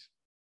don't.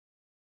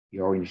 The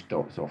orange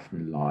dots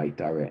often lie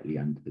directly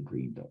under the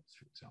green dots,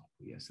 for example.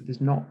 Yeah, so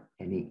there's not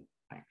any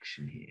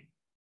action here.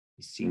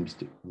 It seems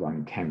to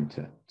run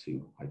counter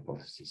to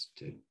hypothesis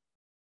 2.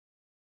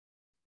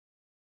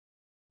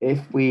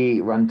 If we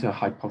run to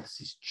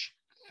hypothesis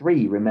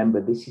 3,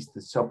 remember this is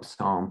the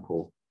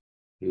subsample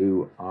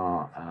who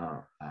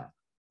are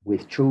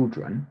with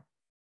children.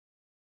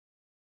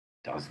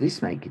 Does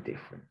this make a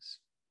difference?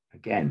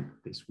 again,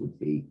 this would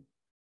be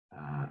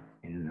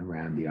in and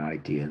around the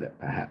idea that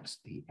perhaps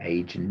the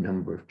age and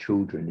number of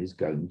children is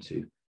going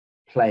to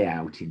play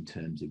out in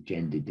terms of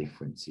gender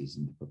differences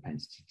and the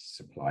propensity to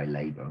supply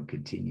labor and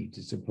continue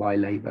to supply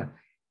labor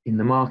in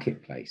the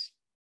marketplace.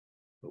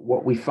 But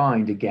what we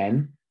find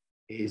again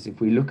is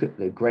if we look at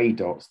the grey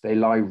dots, they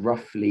lie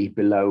roughly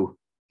below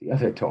the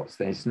other dots.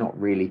 There's not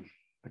really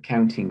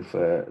accounting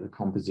for the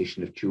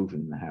composition of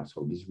children in the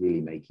household is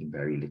really making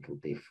very little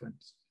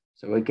difference.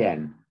 So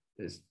again,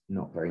 there's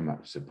not very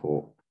much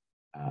support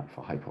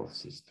for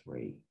hypothesis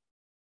 3.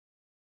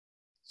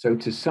 So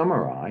to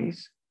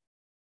summarize,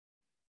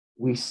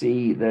 we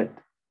see that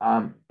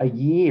a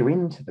year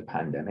into the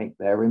pandemic,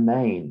 there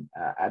remain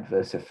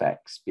adverse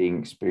effects being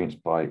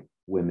experienced by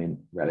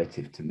women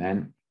relative to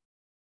men,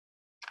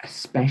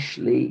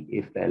 especially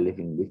if they're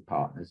living with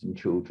partners and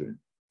children,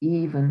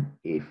 even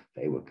if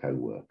they were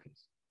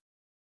co-workers.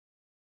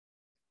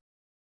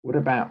 What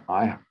about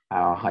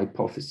our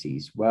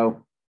hypotheses?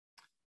 Well,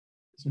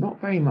 there's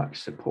not very much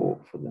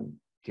support for them.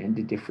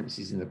 Gender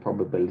differences in the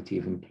probability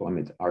of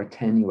employment are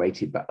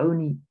attenuated, but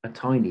only a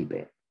tiny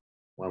bit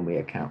when we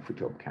account for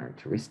job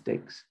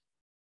characteristics.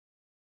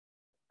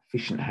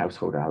 Efficient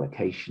household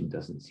allocation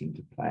doesn't seem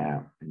to play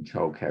out, and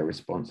childcare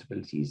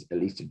responsibilities, at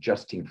least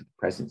adjusting for the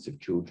presence of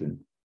children,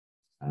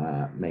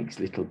 makes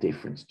little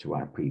difference to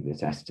our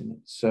previous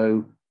estimates.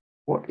 So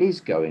what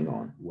is going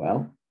on?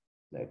 Well,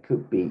 there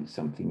could be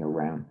something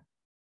around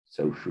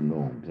social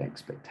norms,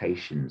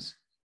 expectations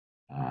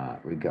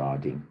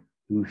regarding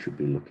who should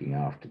be looking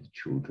after the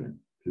children,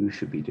 who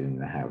should be doing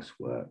the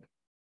housework.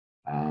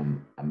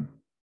 And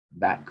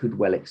that could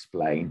well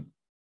explain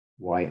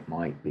why it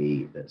might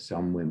be that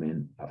some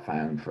women are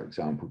found, for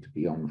example, to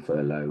be on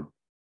furlough,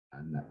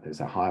 and that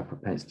there's a higher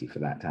propensity for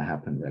that to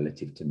happen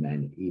relative to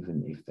men,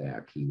 even if they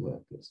are key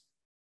workers.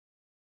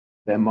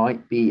 There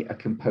might be a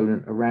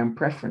component around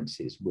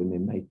preferences.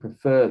 Women may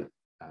prefer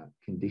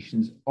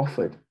conditions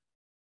offered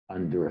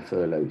under a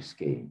furlough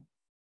scheme.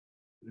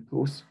 But of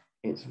course,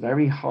 it's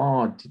very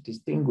hard to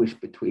distinguish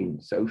between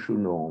social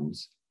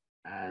norms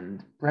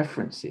and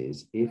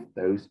preferences if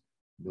those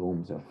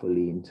norms are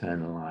fully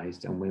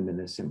internalized and women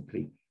are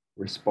simply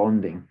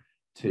responding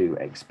to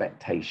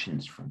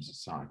expectations from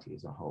society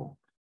as a whole.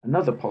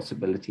 Another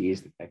possibility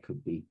is that there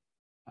could be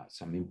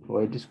some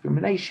employer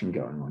discrimination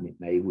going on. It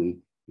may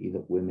be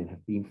that women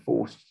have been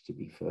forced to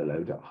be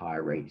furloughed at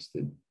higher rates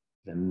than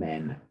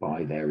men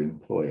by their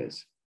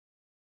employers.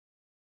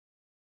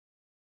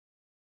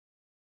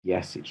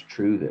 Yes, it's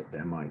true that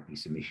there might be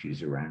some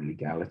issues around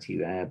legality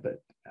there,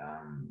 but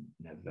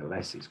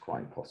nevertheless, it's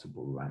quite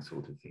possible that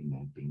sort of thing may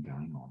have been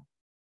going on.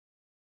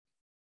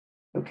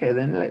 Okay,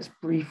 then let's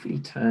briefly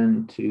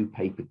turn to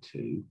paper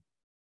 2.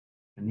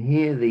 And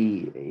here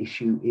the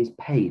issue is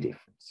pay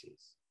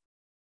differences.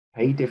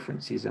 Pay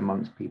differences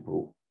amongst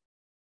people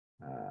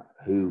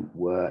who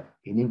were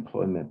in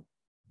employment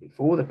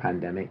before the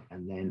pandemic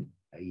and then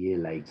a year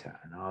later.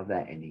 And are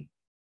there any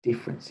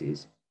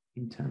differences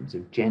in terms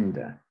of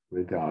gender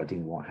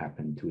regarding what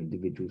happened to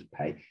individuals'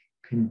 pay,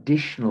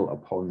 conditional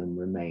upon them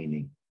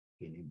remaining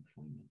in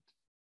employment?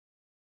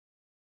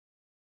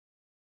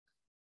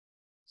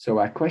 So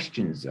our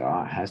questions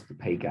are, has the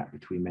pay gap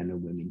between men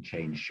and women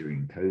changed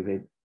during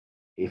COVID?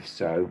 If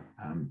so,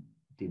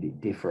 did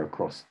it differ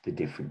across the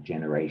different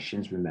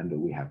generations? Remember,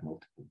 we have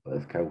multiple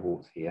birth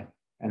cohorts here.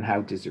 And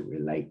how does it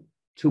relate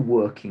to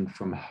working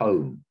from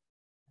home?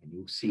 And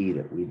you'll see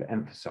that we've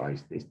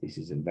emphasized this. This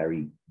is a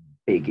very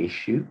big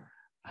issue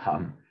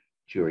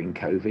during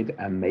COVID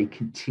and may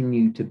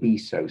continue to be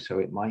so. So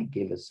it might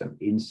give us some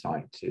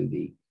insight to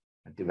the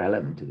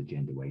development of the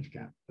gender wage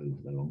gap over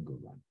the longer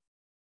run.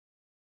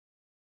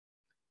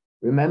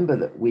 Remember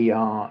that we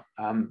are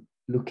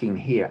looking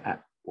here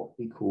at what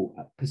we call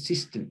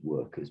persistent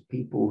workers,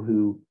 people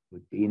who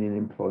had been in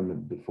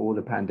employment before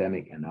the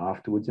pandemic and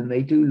afterwards, and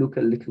they do look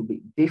a little bit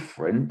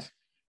different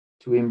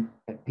to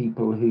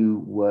people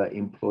who were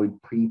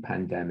employed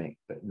pre-pandemic,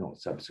 but not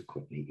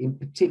subsequently. In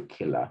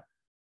particular,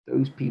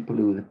 those people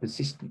who are the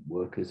persistent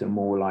workers are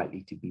more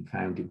likely to be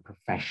found in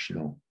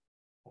professional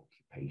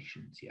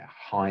occupations,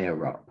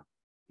 higher up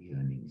the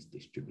earnings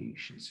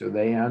distribution. So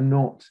they are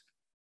not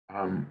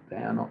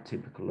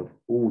typical of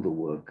all the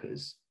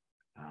workers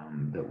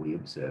that we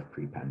observe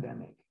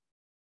pre-pandemic.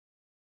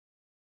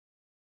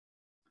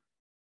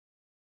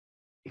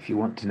 If you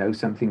want to know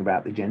something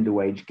about the gender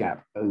wage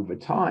gap over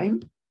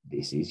time,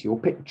 this is your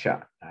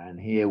picture. And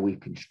here we've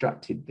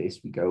constructed this.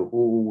 We go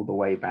all the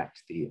way back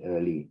to the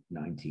early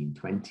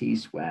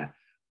 1920s, where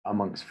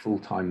amongst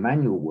full-time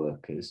manual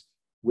workers,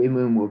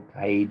 women were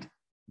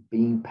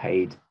being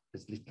paid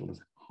as little as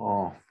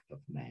half of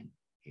men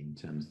in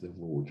terms of the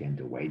raw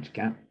gender wage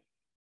gap.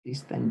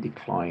 This then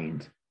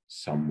declined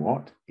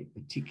somewhat. It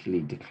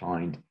particularly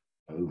declined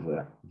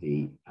over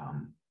the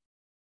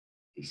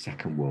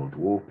Second World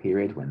War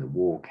period. When the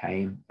war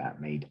came,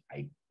 that made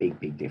a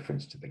big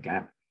difference to the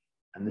gap.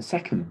 And the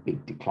second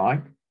big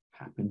decline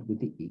happened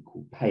with the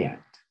Equal Pay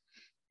Act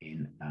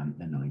in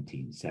the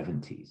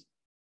 1970s.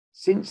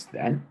 Since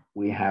then,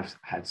 we have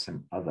had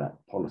some other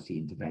policy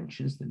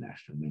interventions, the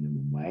national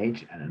minimum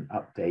wage and an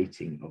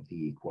updating of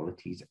the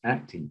Equalities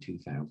Act in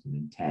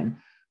 2010.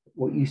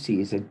 What you see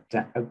is a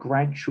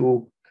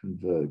gradual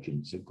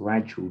convergence, a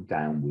gradual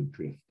downward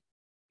drift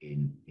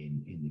in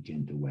the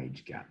gender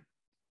wage gap,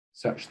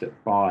 such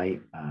that by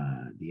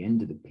the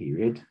end of the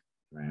period,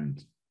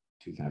 around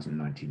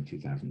 2019,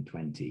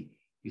 2020,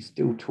 you're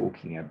still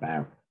talking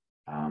about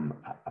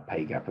a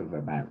pay gap of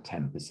about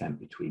 10%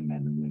 between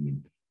men and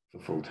women for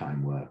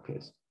full-time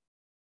workers.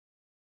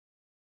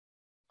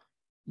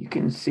 You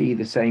can see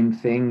the same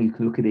thing. You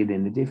can look at it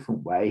in a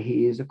different way.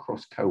 Here's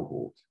across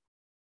cohort.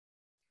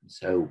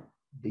 So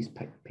this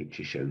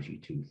picture shows you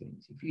two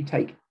things. If you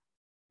take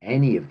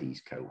any of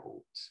these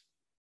cohorts,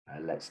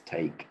 let's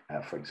take,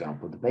 for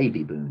example, the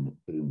baby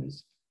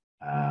boomers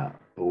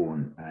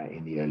born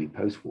in the early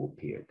post-war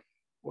period.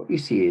 What you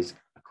see is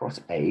across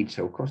age,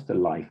 so across the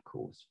life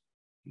course,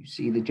 you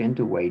see the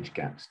gender wage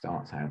gap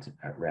starts out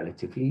at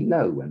relatively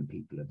low when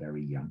people are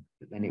very young,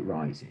 but then it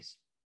rises.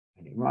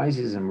 And it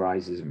rises and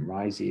rises and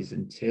rises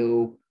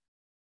until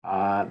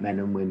men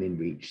and women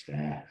reach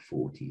their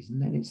 40s,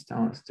 and then it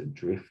starts to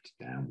drift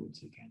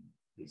downwards again.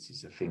 This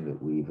is a thing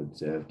that we've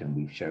observed and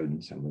we've shown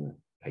in some of the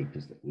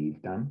papers that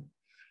we've done.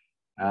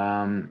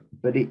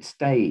 But it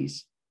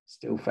stays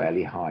still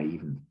fairly high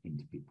even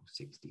into people's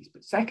 60s.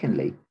 But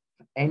secondly,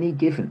 for any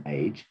given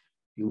age,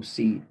 you'll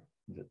see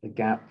that the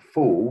gap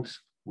falls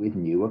with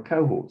newer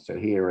cohorts. So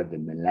here are the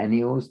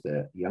millennials,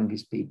 the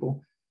youngest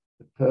people.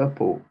 The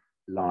purple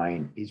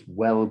line is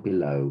well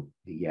below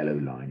the yellow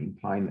line,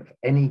 implying that for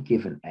any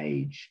given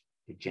age,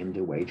 the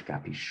gender wage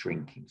gap is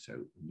shrinking. So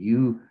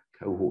new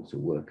cohorts of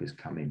workers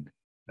come in.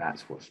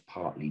 That's what's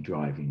partly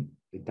driving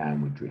the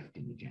downward drift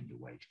in the gender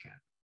wage gap.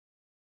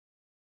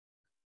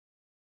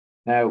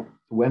 Now,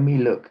 when we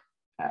look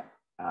at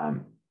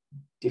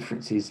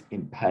differences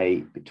in pay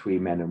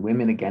between men and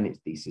women, again,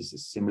 this is a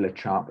similar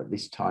chart, but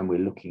this time we're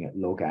looking at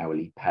log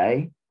hourly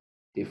pay,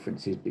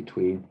 differences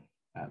between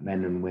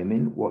men and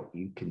women. What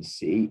you can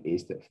see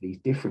is that for these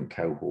different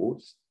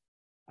cohorts,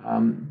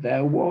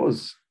 there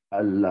was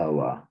a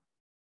lower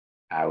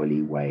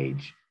hourly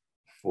wage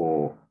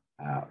for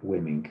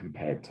women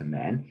compared to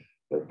men,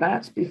 but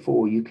that's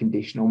before you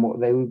condition on what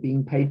they were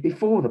being paid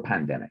before the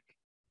pandemic.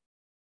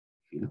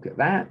 If you look at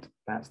that,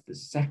 that's the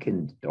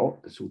second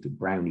dot, the sort of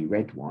browny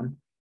red one.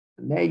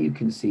 And there you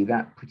can see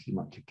that pretty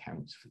much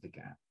accounts for the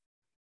gap.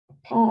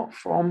 Apart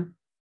from,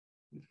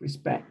 with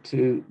respect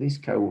to this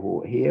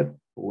cohort here,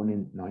 born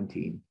in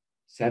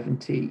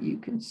 1970, you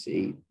can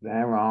see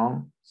there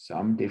are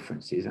some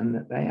differences and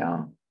that they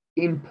are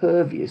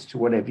impervious to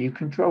whatever you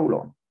control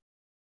on.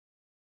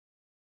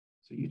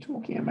 So you're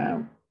talking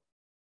about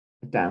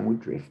a downward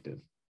drift of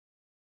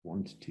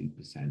 1 to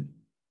 2%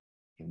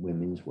 in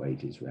women's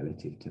wages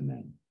relative to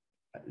men,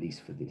 at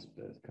least for this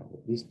birth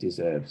cohort. This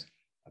deserves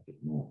a bit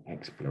more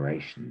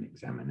exploration and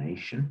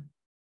examination.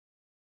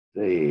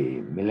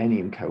 The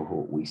millennium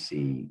cohort, we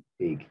see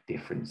big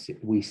difference.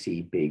 We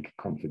see big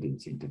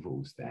confidence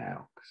intervals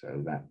there.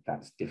 So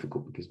that's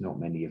difficult because not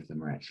many of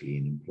them are actually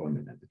in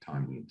employment at the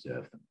time we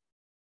observe them.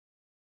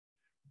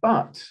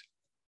 But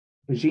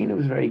Virginia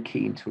was very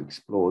keen to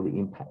explore the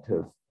impact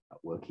of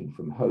working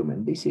from home.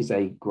 And this is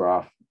a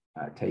graph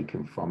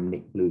taken from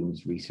Nick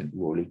Bloom's recent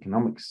Royal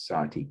Economic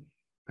Society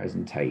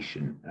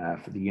presentation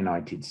for the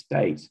United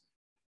States,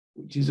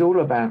 which is all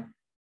about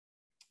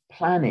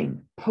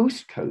planning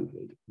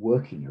post-COVID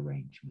working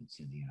arrangements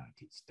in the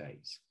United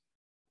States.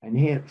 And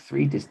here,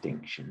 3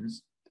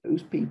 distinctions.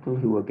 Those people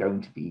who are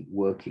going to be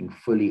working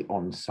fully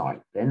on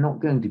site, they're not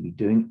going to be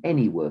doing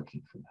any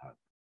working from home.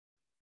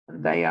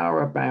 And they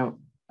are about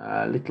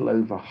a little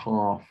over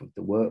half of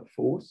the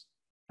workforce.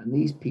 And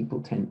these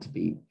people tend to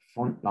be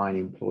frontline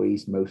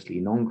employees, mostly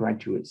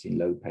non-graduates in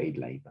low-paid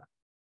labor.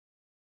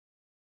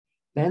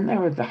 Then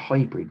there are the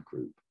hybrid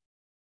group,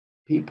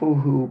 people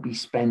who will be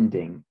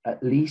spending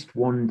at least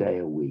 1 day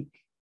a week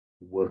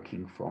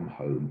working from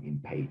home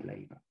in paid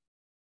labor.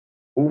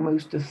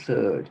 Almost a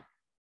third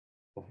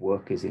of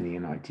workers in the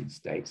United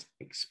States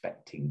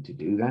expecting to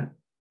do that.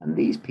 And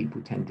these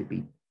people tend to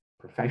be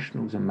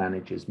professionals and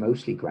managers,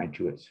 mostly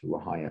graduates who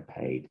are higher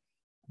paid.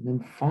 And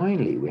then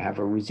finally, we have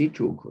a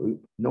residual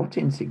group, not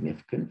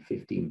insignificant,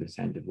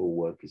 15% of all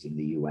workers in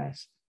the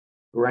US,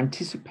 who are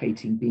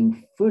anticipating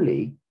being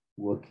fully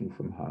working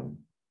from home.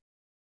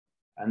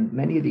 And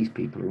many of these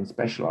people are in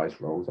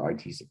specialized roles,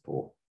 IT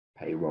support,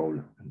 payroll,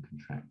 and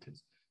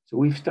contractors. So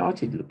we've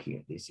started looking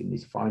at this in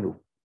this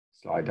final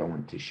slide I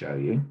want to show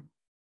you.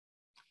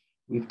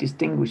 We've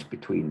distinguished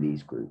between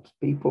these groups,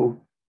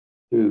 people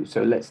who,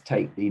 so let's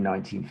take the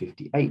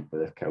 1958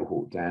 birth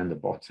cohort down the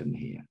bottom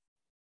here.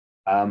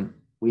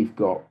 We've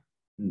got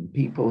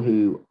people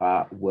who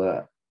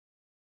were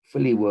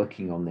fully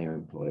working on their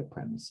employer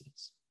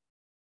premises.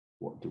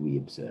 What do we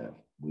observe?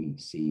 We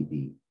see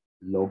the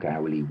log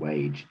hourly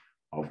wage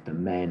of the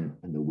men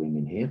and the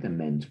women here. The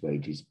men's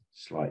wage is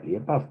slightly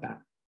above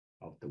that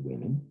of the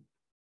women,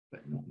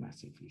 but not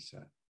massively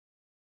so.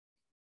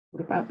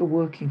 What about the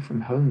working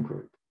from home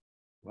group?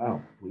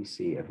 Well, we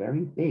see a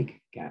very big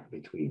gap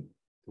between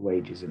the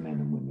wages of men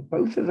and women.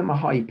 Both of them are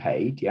high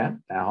paid, yeah?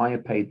 They're higher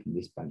paid than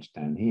this bunch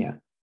down here,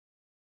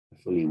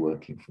 fully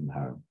working from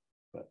home.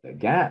 But the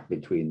gap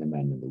between the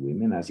men and the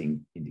women, as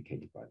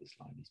indicated by this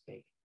line, is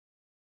big.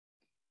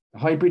 The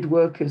hybrid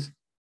workers,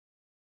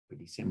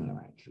 pretty similar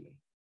actually,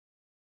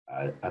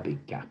 a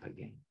big gap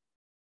again.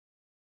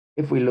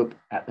 If we look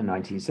at the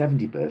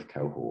 1970 birth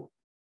cohort,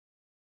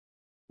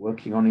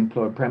 working on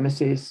employer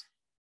premises,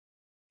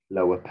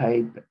 lower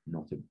paid, but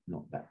not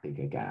that big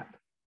a gap.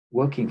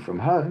 Working from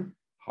home,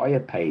 higher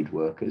paid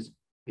workers,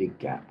 big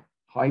gap.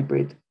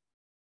 Hybrid,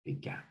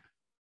 big gap.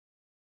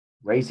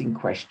 Raising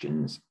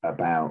questions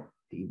about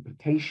the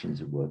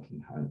implications of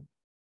working home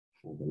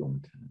for the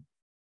long term.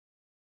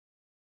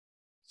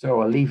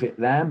 So I'll leave it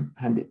there,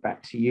 hand it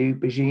back to you,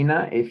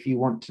 Birgina. If you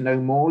want to know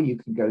more, you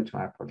can go to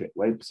our project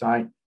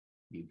website.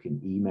 You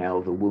can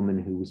email the woman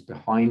who was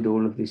behind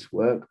all of this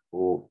work,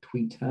 or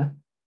tweet her,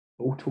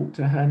 or talk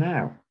to her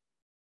now.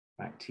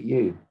 Back to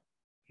you,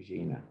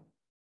 Birgina.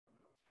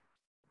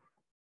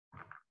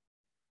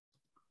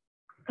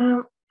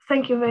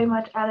 Thank you very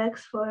much,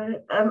 Alex,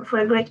 for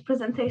a great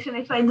presentation,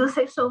 if I do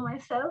say so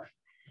myself.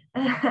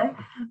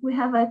 We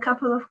have a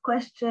couple of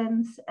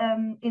questions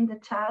in the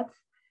chat.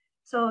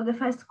 So the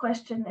first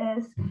question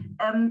is,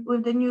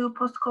 with the new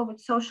post-COVID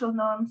social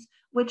norms,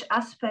 which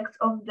aspects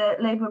of the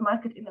labor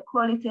market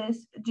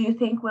inequalities do you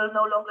think will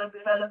no longer be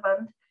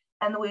relevant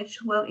and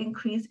which will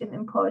increase in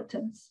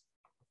importance?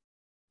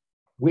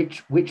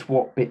 Which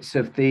what bits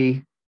of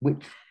the,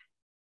 which?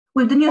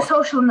 With the new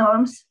social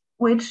norms,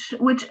 which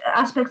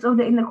aspects of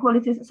the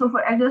inequalities? So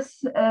for, I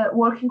guess,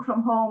 working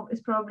from home is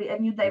probably a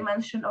new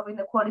dimension of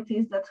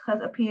inequalities that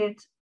has appeared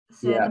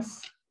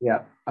since.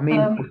 Yeah. I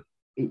mean,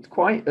 it's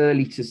quite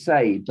early to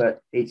say,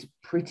 but it's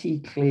pretty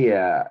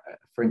clear,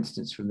 for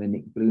instance, from the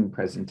Nick Bloom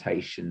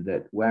presentation,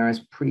 that whereas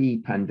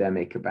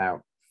pre-pandemic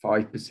about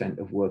 5%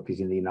 of workers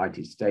in the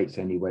United States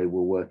anyway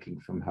were working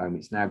from home,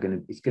 it's now going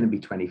to be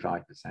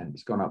 25%.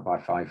 It's gone up by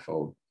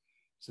fivefold.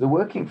 So the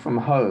working from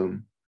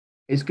home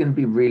is going to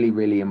be really,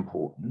 really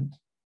important.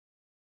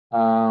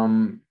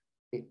 And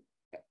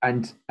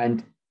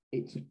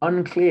it's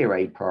unclear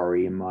a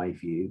priori, in my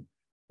view,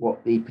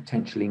 what the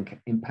potential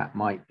impact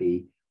might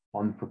be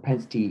on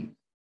propensity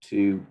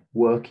to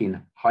work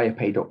in higher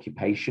paid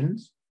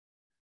occupations,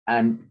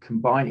 and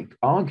combining,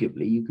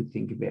 arguably, you could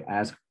think of it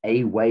as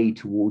a way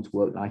towards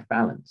work-life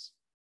balance,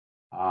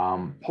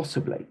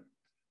 possibly.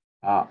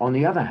 On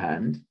the other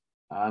hand,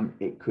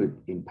 it could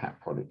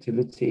impact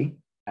productivity.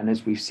 And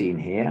as we've seen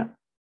here,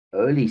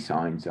 early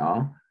signs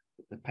are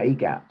that the pay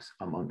gaps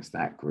amongst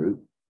that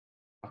group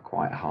are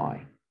quite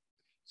high.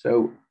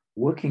 So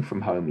working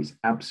from home is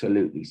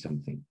absolutely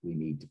something we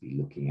need to be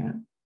looking at.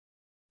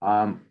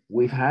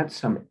 We've had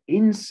some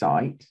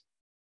insight,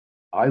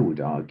 I would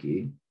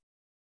argue,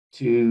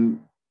 to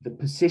the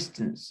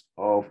persistence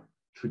of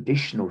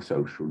traditional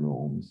social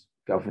norms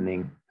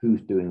governing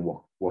who's doing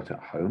what at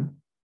home.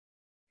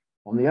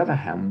 On the other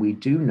hand, we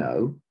do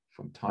know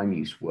from time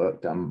use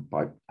work done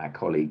by our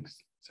colleagues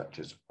such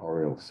as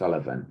Oriel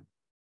Sullivan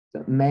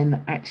that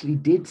men actually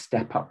did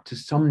step up to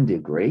some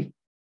degree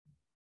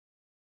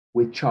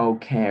with child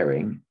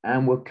caring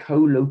and were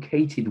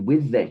co-located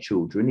with their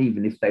children,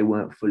 even if they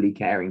weren't fully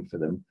caring for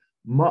them,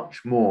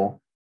 much more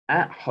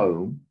at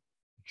home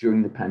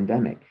during the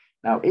pandemic.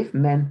 Now, if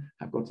men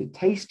have got a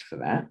taste for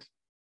that,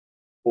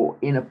 or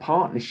in a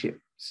partnership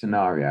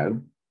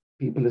scenario,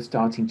 people are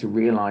starting to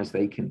realize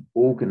they can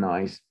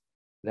organize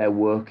their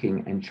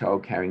working and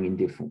child caring in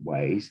different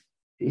ways,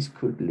 this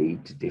could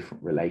lead to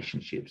different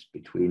relationships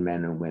between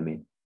men and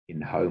women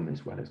in home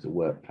as well as the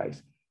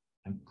workplace.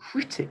 And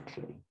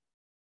critically,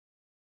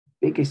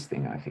 biggest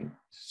thing I think,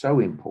 so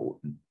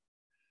important,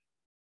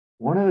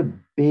 one of the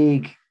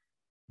big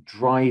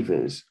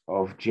drivers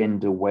of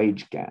gender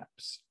wage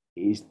gaps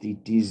is the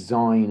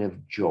design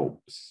of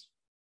jobs,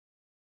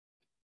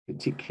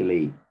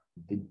 particularly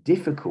the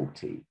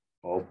difficulty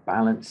of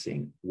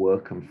balancing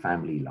work and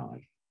family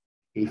life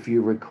if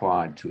you're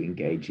required to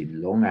engage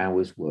in long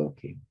hours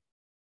working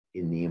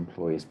in the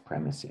employer's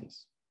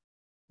premises.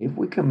 If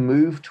we can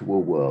move to a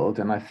world,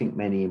 and I think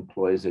many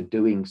employers are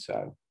doing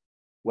so,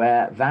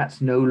 where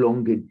that's no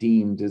longer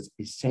deemed as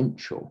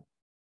essential,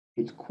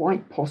 it's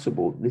quite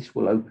possible this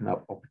will open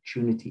up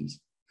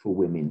opportunities for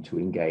women to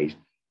engage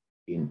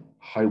in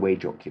high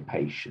wage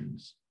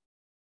occupations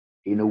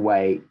in a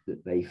way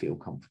that they feel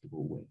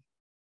comfortable with.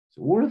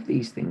 So all of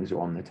these things are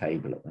on the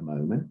table at the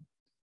moment.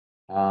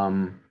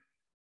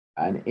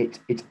 And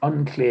it's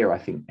unclear, I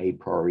think, a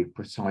priori,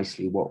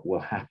 precisely what will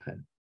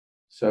happen.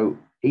 So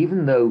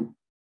even though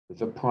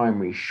the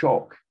primary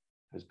shock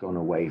has gone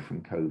away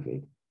from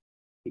COVID,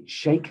 it's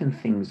shaken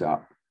things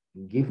up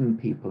and given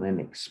people an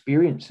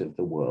experience of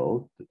the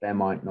world that they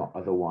might not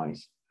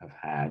otherwise have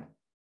had,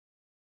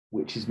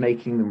 which is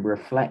making them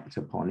reflect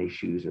upon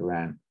issues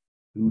around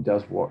who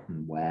does what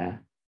and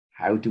where,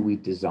 how do we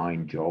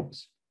design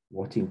jobs,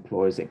 what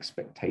employers'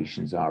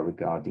 expectations are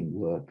regarding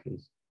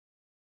workers,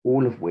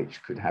 all of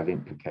which could have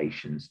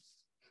implications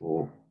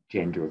for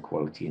gender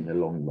equality in the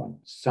long run.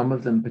 Some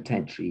of them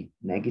potentially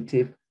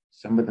negative,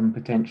 some of them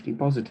potentially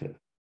positive.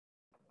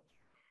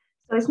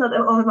 So it's not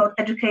all about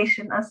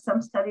education, as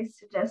some studies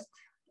suggest.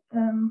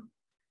 I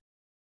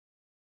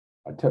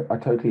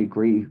totally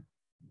agree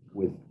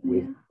with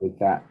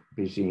that,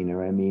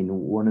 Birgina. I mean,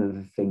 one of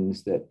the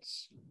things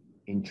that's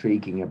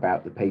intriguing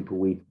about the paper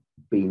we've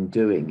been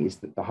doing is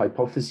that the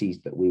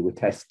hypotheses that we were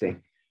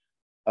testing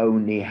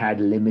only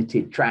had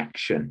limited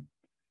traction.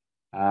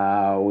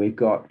 We've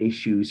got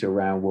issues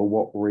around, well,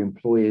 what were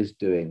employers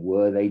doing?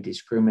 Were they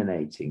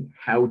discriminating?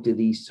 How do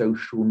these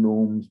social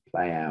norms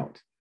play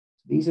out?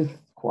 These are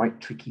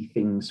quite tricky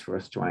things for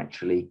us to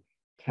actually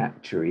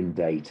capture in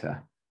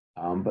data.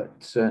 But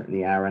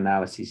certainly our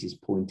analysis is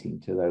pointing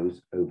to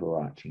those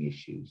overarching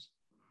issues.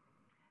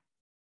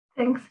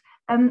 Thanks.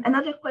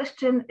 Another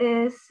question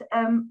is,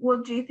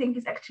 what do you think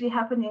is actually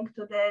happening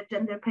to the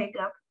gender pay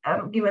gap,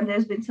 given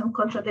there's been some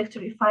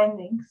contradictory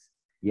findings?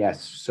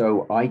 Yes,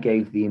 so I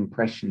gave the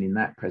impression in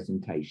that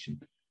presentation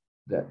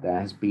that there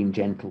has been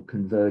gentle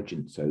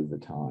convergence over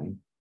time,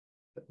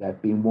 but there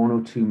have been one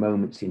or two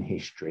moments in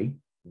history,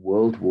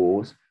 world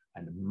wars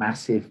and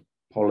massive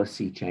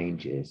policy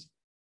changes,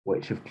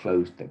 which have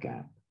closed the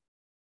gap.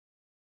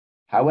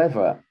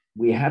 However,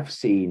 we have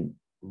seen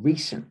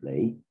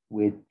recently,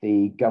 with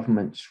the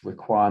government's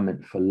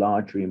requirement for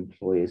larger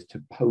employers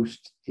to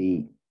post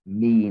the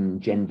mean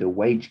gender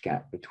wage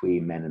gap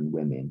between men and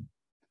women,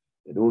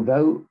 that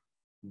although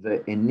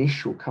the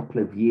initial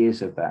couple of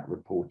years of that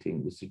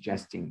reporting was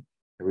suggesting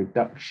a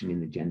reduction in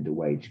the gender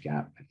wage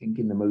gap, I think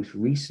in the most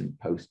recent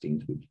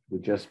postings, which were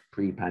just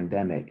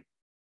pre-pandemic,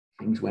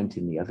 things went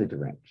in the other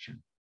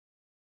direction.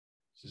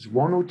 So there's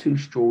one or two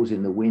straws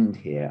in the wind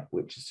here,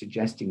 which is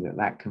suggesting that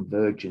that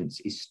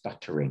convergence is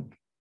stuttering.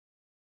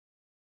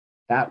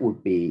 That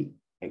would be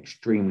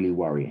extremely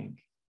worrying.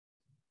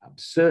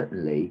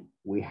 Certainly,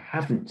 we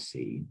haven't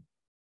seen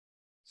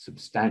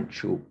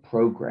substantial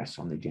progress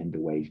on the gender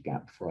wage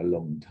gap for a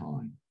long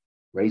time,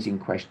 raising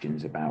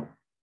questions about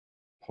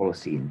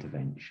policy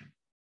intervention.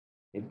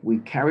 If we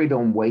carried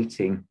on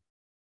waiting,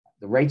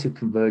 the rate of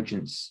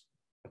convergence,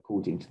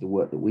 according to the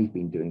work that we've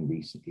been doing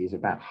recently, is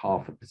about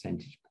 0.5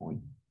 percentage point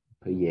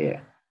per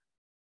year.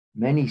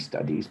 Many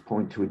studies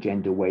point to a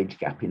gender wage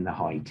gap in the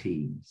high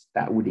teens.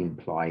 That would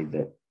imply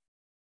that,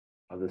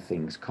 other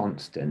things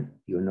constant,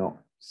 you're not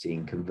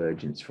seeing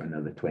convergence for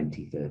another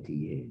 20, 30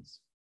 years.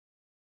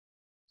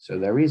 So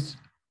there is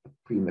a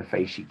prima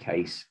facie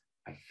case,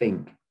 I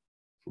think,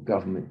 for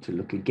government to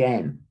look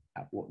again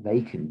at what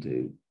they can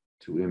do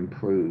to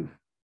improve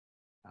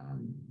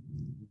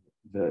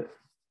the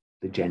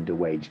gender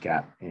wage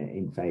gap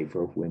in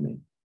favor of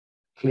women.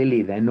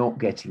 Clearly, they're not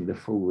getting the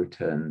full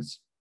returns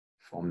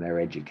from their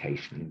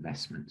educational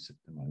investments at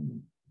the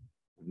moment.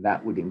 And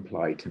that would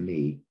imply to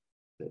me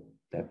that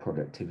their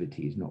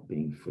productivity is not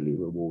being fully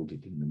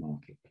rewarded in the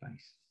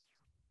marketplace.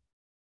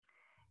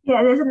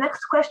 Yeah, there's a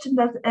next question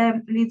that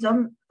leads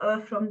on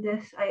from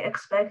this, I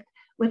expect,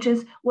 which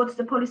is, what's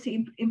the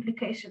policy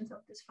implications of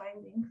these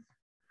findings?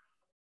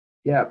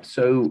 Yeah,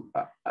 so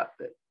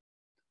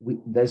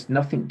there's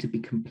nothing to be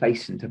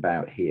complacent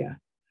about here.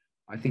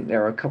 I think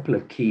there are a couple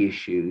of key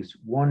issues.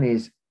 One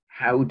is,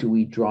 how do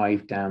we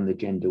drive down the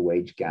gender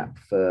wage gap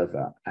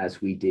further,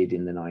 as we did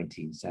in the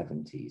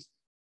 1970s?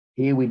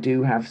 Here we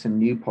do have some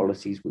new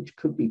policies which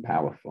could be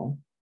powerful,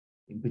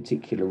 in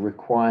particular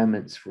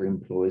requirements for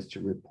employers to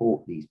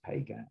report these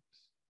pay gaps.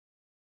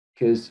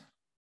 Because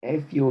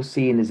if you're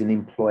seen as an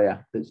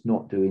employer that's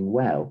not doing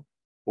well,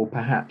 or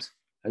perhaps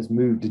has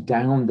moved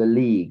down the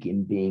league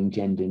in being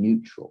gender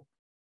neutral,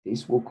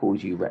 this will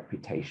cause you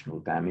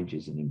reputational damage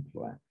as an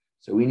employer.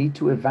 So we need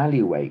to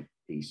evaluate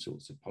these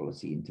sorts of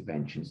policy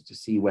interventions to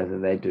see whether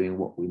they're doing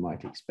what we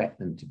might expect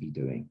them to be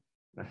doing.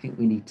 I think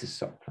we need to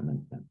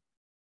supplement them.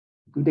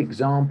 A good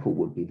example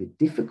would be the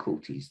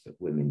difficulties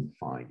that women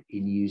find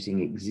in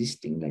using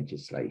existing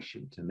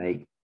legislation to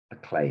make a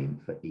claim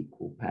for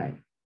equal pay.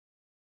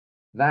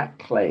 That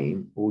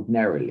claim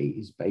ordinarily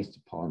is based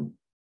upon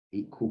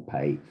equal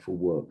pay for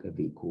work of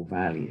equal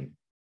value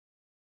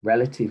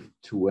relative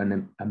to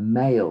a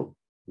male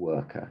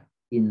worker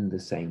in the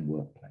same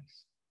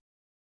workplace.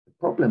 The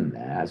problem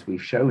there, as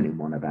we've shown in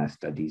one of our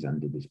studies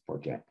under this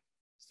project,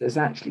 is there's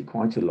actually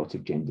quite a lot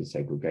of gender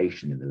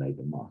segregation in the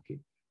labour market.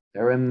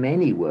 There are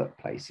many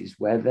workplaces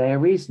where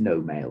there is no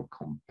male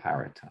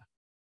comparator,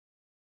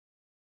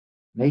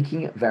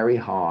 making it very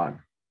hard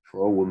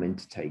for a woman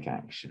to take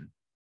action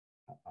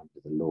under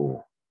the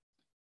law.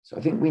 So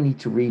I think we need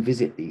to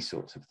revisit these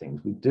sorts of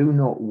things. We do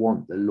not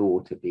want the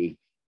law to be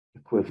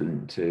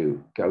equivalent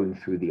to going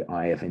through the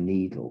eye of a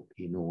needle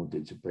in order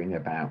to bring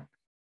about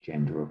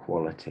gender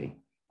equality.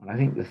 And I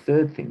think the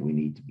third thing we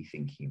need to be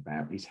thinking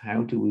about is,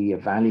 how do we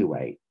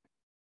evaluate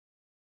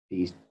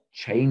these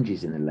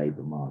changes in the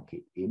labour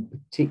market, in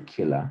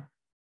particular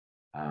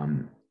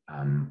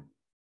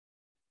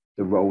the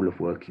role of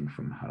working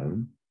from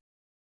home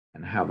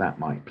and how that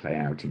might play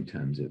out in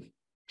terms of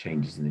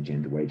changes in the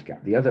gender wage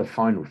gap. The other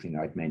final thing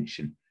I'd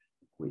mention,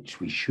 which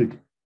we should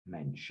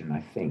mention, I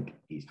think,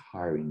 is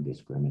hiring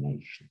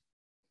discrimination.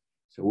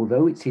 So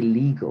although it's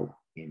illegal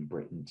in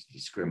Britain to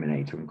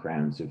discriminate on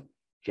grounds of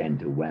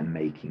gender when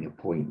making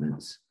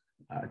appointments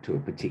to a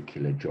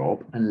particular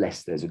job,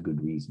 unless there's a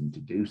good reason to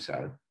do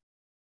so,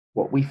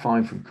 what we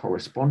find from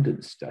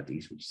correspondence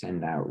studies, which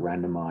send out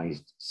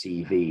randomized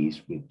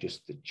CVs with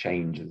just the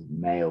change of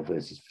male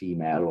versus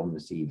female on the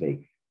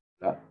CV,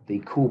 that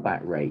the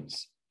callback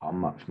rates are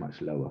much,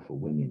 much lower for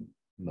women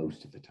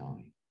most of the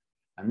time.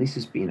 And this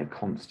has been a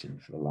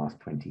constant for the last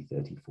 20,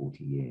 30,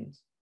 40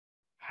 years.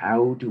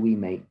 How do we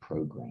make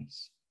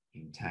progress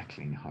in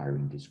tackling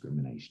hiring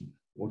discrimination?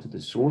 What are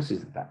the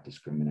sources of that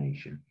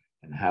discrimination?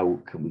 And how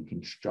can we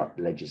construct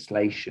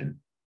legislation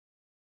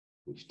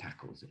which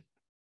tackles it?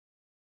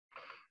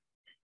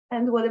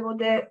 And what about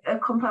the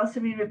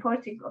compulsory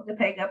reporting of the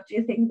pay gap? Do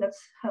you think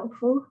that's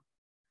helpful?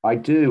 I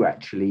do,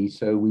 actually.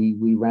 So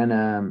we ran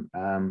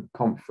a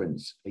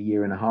conference a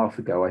year and a half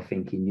ago, I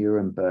think, in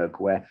Nuremberg,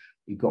 where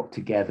we got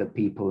together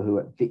people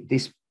who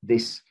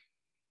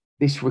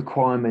this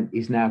requirement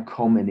is now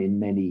common in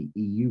many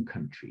EU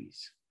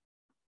countries.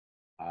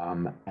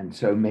 And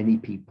so many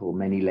people,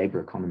 many labor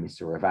economists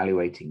are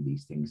evaluating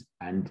these things.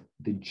 And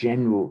the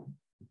general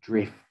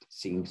drift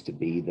seems to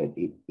be that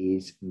it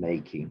is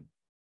making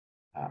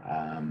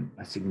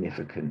a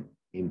significant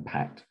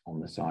impact on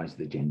the size of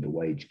the gender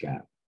wage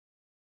gap.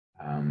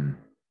 And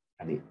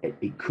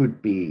it could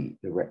be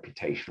the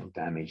reputational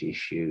damage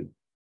issue.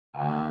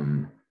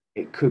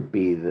 It could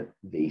be the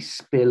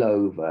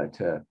spillover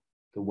to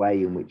the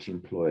way in which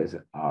employers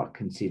are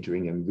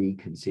considering and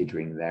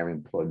reconsidering their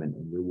employment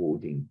and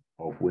rewarding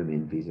of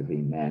women vis-a-vis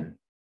men.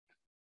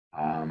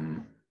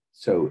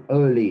 So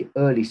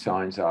early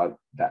signs are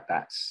that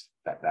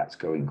that's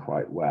going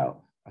quite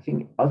well. I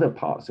think other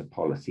parts of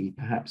policy,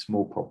 perhaps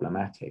more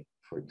problematic.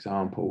 For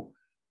example,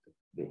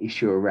 the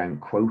issue around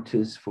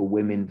quotas for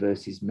women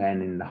versus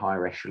men in the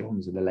higher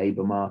echelons of the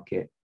labour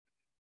market.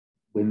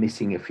 We're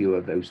missing a few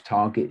of those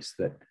targets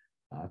that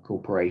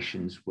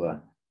corporations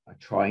were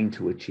trying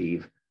to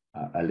achieve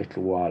a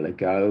little while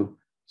ago.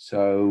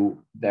 So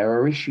there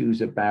are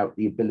issues about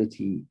the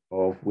ability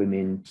of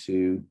women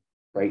to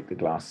break the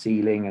glass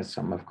ceiling, as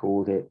some have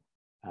called it,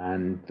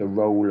 and the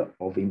role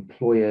of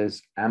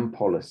employers and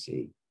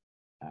policy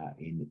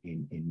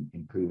in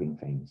improving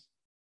things.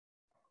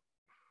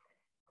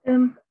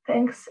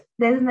 Thanks.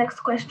 There's the next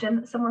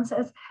question. Someone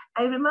says,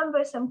 I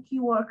remember some key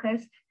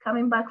workers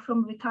coming back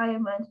from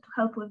retirement to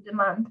help with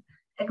demand,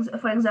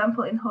 for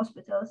example, in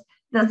hospitals.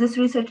 Does this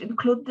research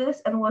include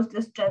this, and was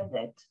this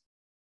gendered?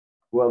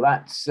 Well,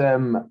 that's,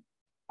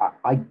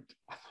 I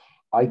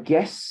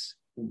guess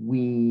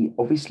we,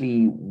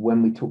 obviously,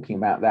 when we're talking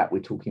about that, we're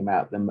talking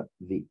about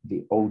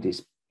the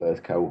oldest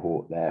birth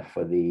cohort there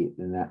for the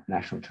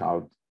National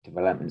Child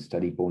Development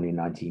Study, born in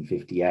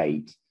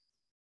 1958.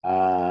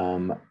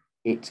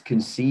 It's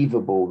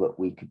conceivable that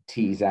we could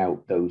tease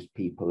out those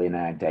people in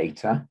our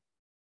data,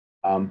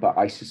 but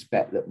I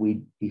suspect that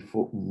we'd be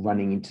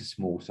running into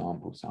small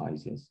sample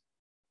sizes.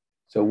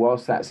 So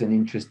whilst that's an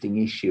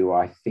interesting issue,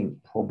 I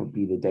think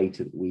probably the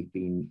data that we've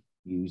been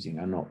using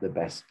are not the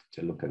best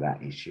to look at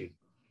that issue.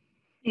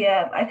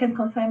 Yeah, I can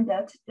confirm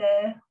that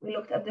we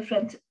looked at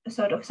different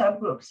sort of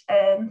subgroups,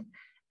 and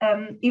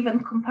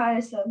even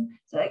comparison.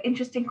 So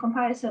interesting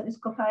comparison is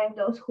comparing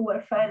those who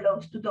were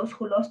furloughed to those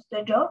who lost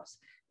their jobs,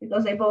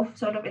 because they both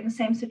sort of in the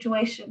same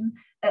situation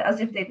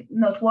as if they're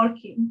not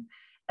working.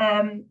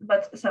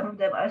 But some of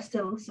them are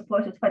still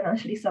supported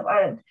financially, some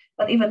aren't.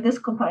 But even this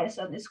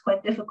comparison is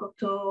quite difficult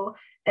to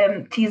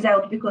tease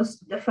out, because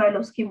the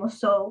furlough scheme was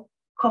so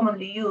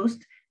commonly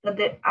used that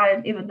there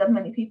aren't even that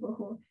many people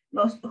who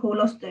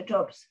lost their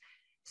jobs.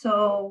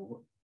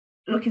 So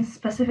looking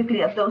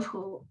specifically at those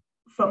who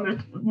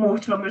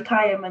moved from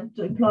retirement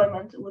to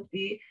employment would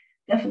be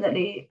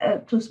definitely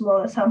too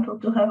small a sample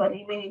to have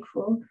any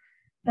meaningful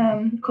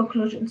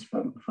conclusions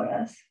for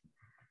us.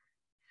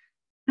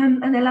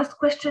 And the last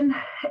question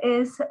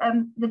is,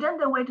 the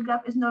gender wage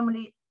gap is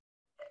normally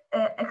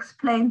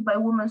explained by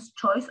women's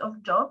choice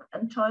of job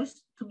and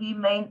choice to be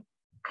main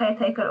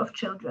caretaker of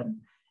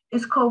children.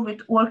 Is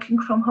COVID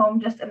working from home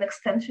just an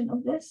extension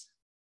of this?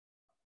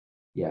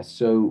 Yeah,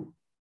 so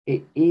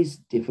it is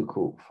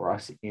difficult for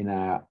us in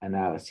our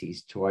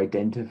analyses to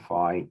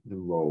identify the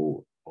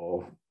role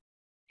of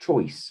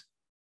choice,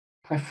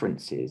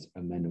 preferences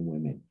of men and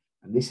women.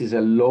 And this is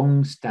a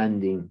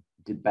long-standing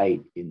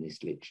debate in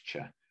this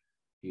literature.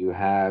 You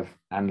have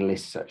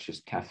analysts such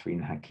as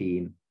Catherine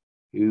Hakim,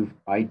 who've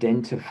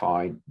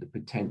identified the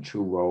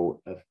potential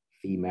role of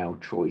female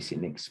choice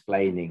in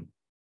explaining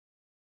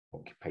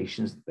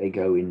occupations that they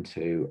go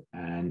into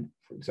and,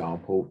 for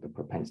example, the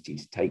propensity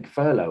to take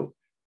furlough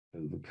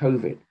over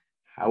COVID.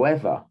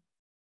 However,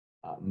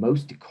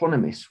 most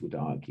economists would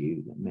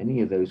argue that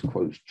many of those,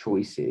 quote,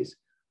 choices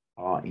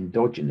are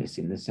endogenous,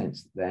 in the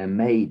sense that they're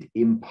made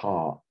in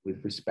part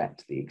with respect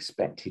to the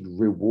expected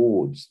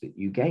rewards that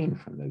you gain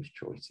from those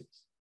choices.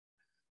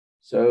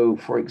 So,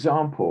 for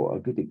example, a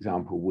good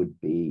example would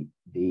be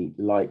the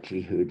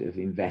likelihood of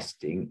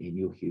investing in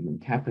your human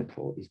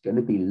capital is going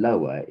to be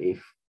lower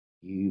if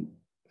you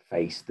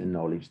face the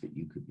knowledge that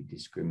you could be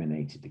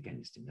discriminated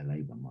against in the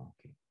labour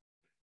market.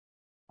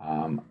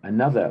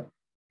 Another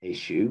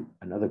issue,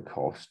 another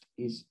cost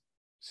is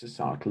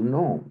societal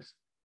norms.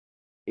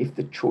 If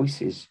the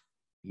choices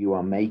you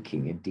are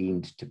making are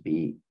deemed to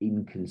be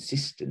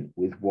inconsistent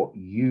with what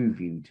you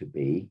view to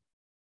be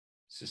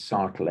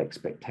societal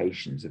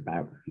expectations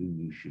about who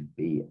you should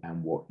be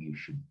and what you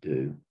should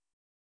do,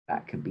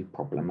 that can be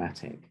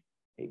problematic.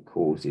 It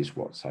causes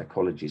what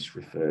psychologists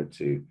refer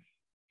to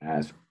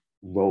as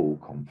role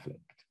conflict.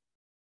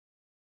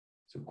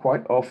 So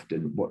quite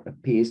often, what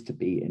appears to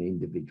be an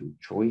individual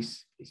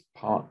choice is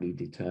partly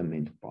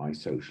determined by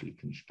socially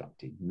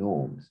constructed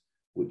norms,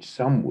 which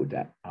some would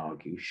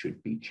argue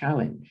should be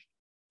challenged.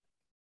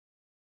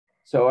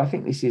 So I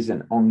think this is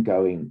an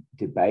ongoing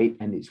debate,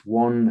 and it's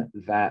one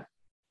that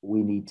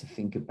we need to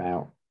think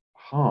about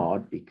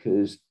hard,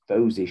 because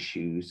those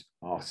issues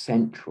are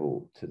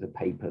central to the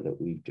paper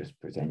that we've just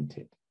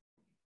presented.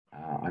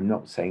 I'm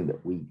not saying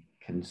that we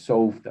can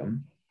solve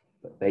them,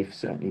 but they've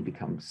certainly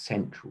become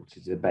central to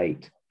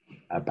debate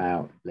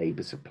about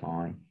labour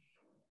supply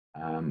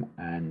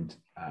and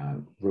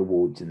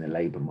rewards in the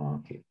labour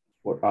market.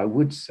 What I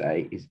would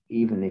say is,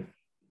 even if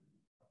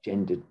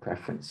gendered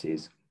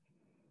preferences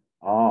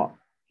are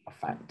a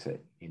factor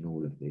in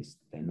all of this,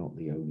 they're not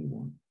the only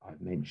one.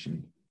 I've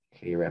mentioned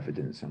clear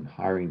evidence on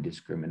hiring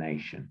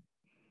discrimination.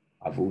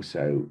 I've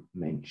also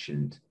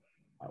mentioned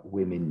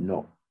women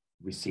not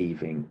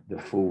receiving the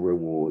full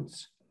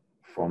rewards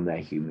from their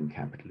human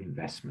capital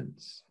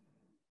investments,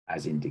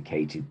 as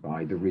indicated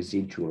by the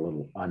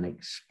residual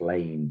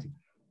unexplained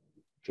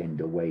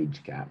gender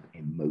wage gap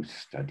in most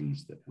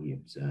studies that we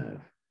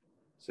observe.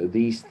 So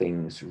these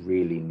things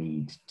really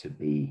need to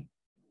be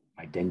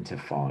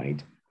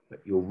identified.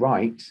 But you're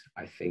right,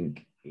 I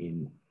think,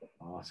 in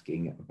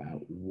asking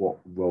about what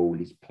role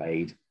is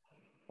played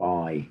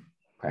by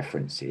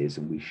preferences,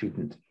 and we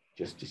shouldn't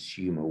just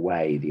assume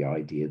away the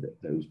idea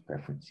that those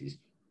preferences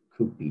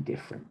could be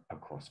different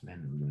across men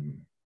and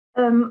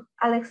women.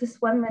 Alex, is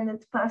 1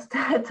 minute past 2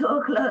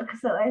 o'clock,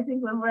 so I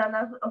think we've run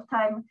out of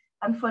time,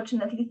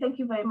 unfortunately. Thank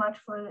you very much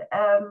for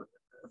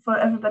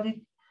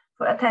everybody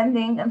for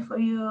attending, and for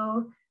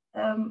you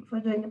for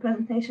doing the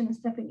presentation and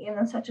stepping in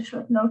on such a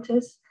short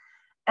notice.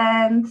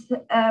 And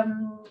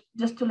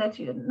just to let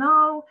you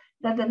know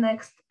that the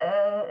next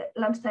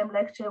lunchtime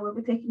lecture will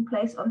be taking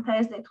place on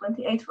Thursday,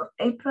 28th of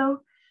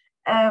April,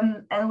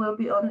 and will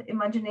be on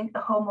Imagining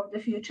a Home of the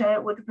Future,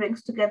 which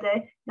brings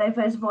together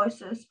diverse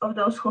voices of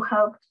those who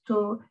helped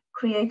to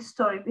create the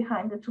story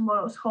behind the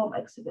Tomorrow's Home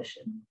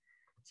exhibition.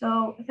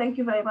 So thank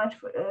you very much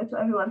to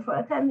everyone for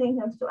attending,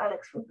 and to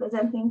Alex for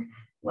presenting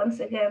once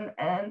again,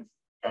 and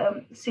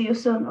see you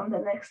soon on the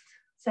next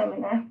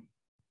seminar.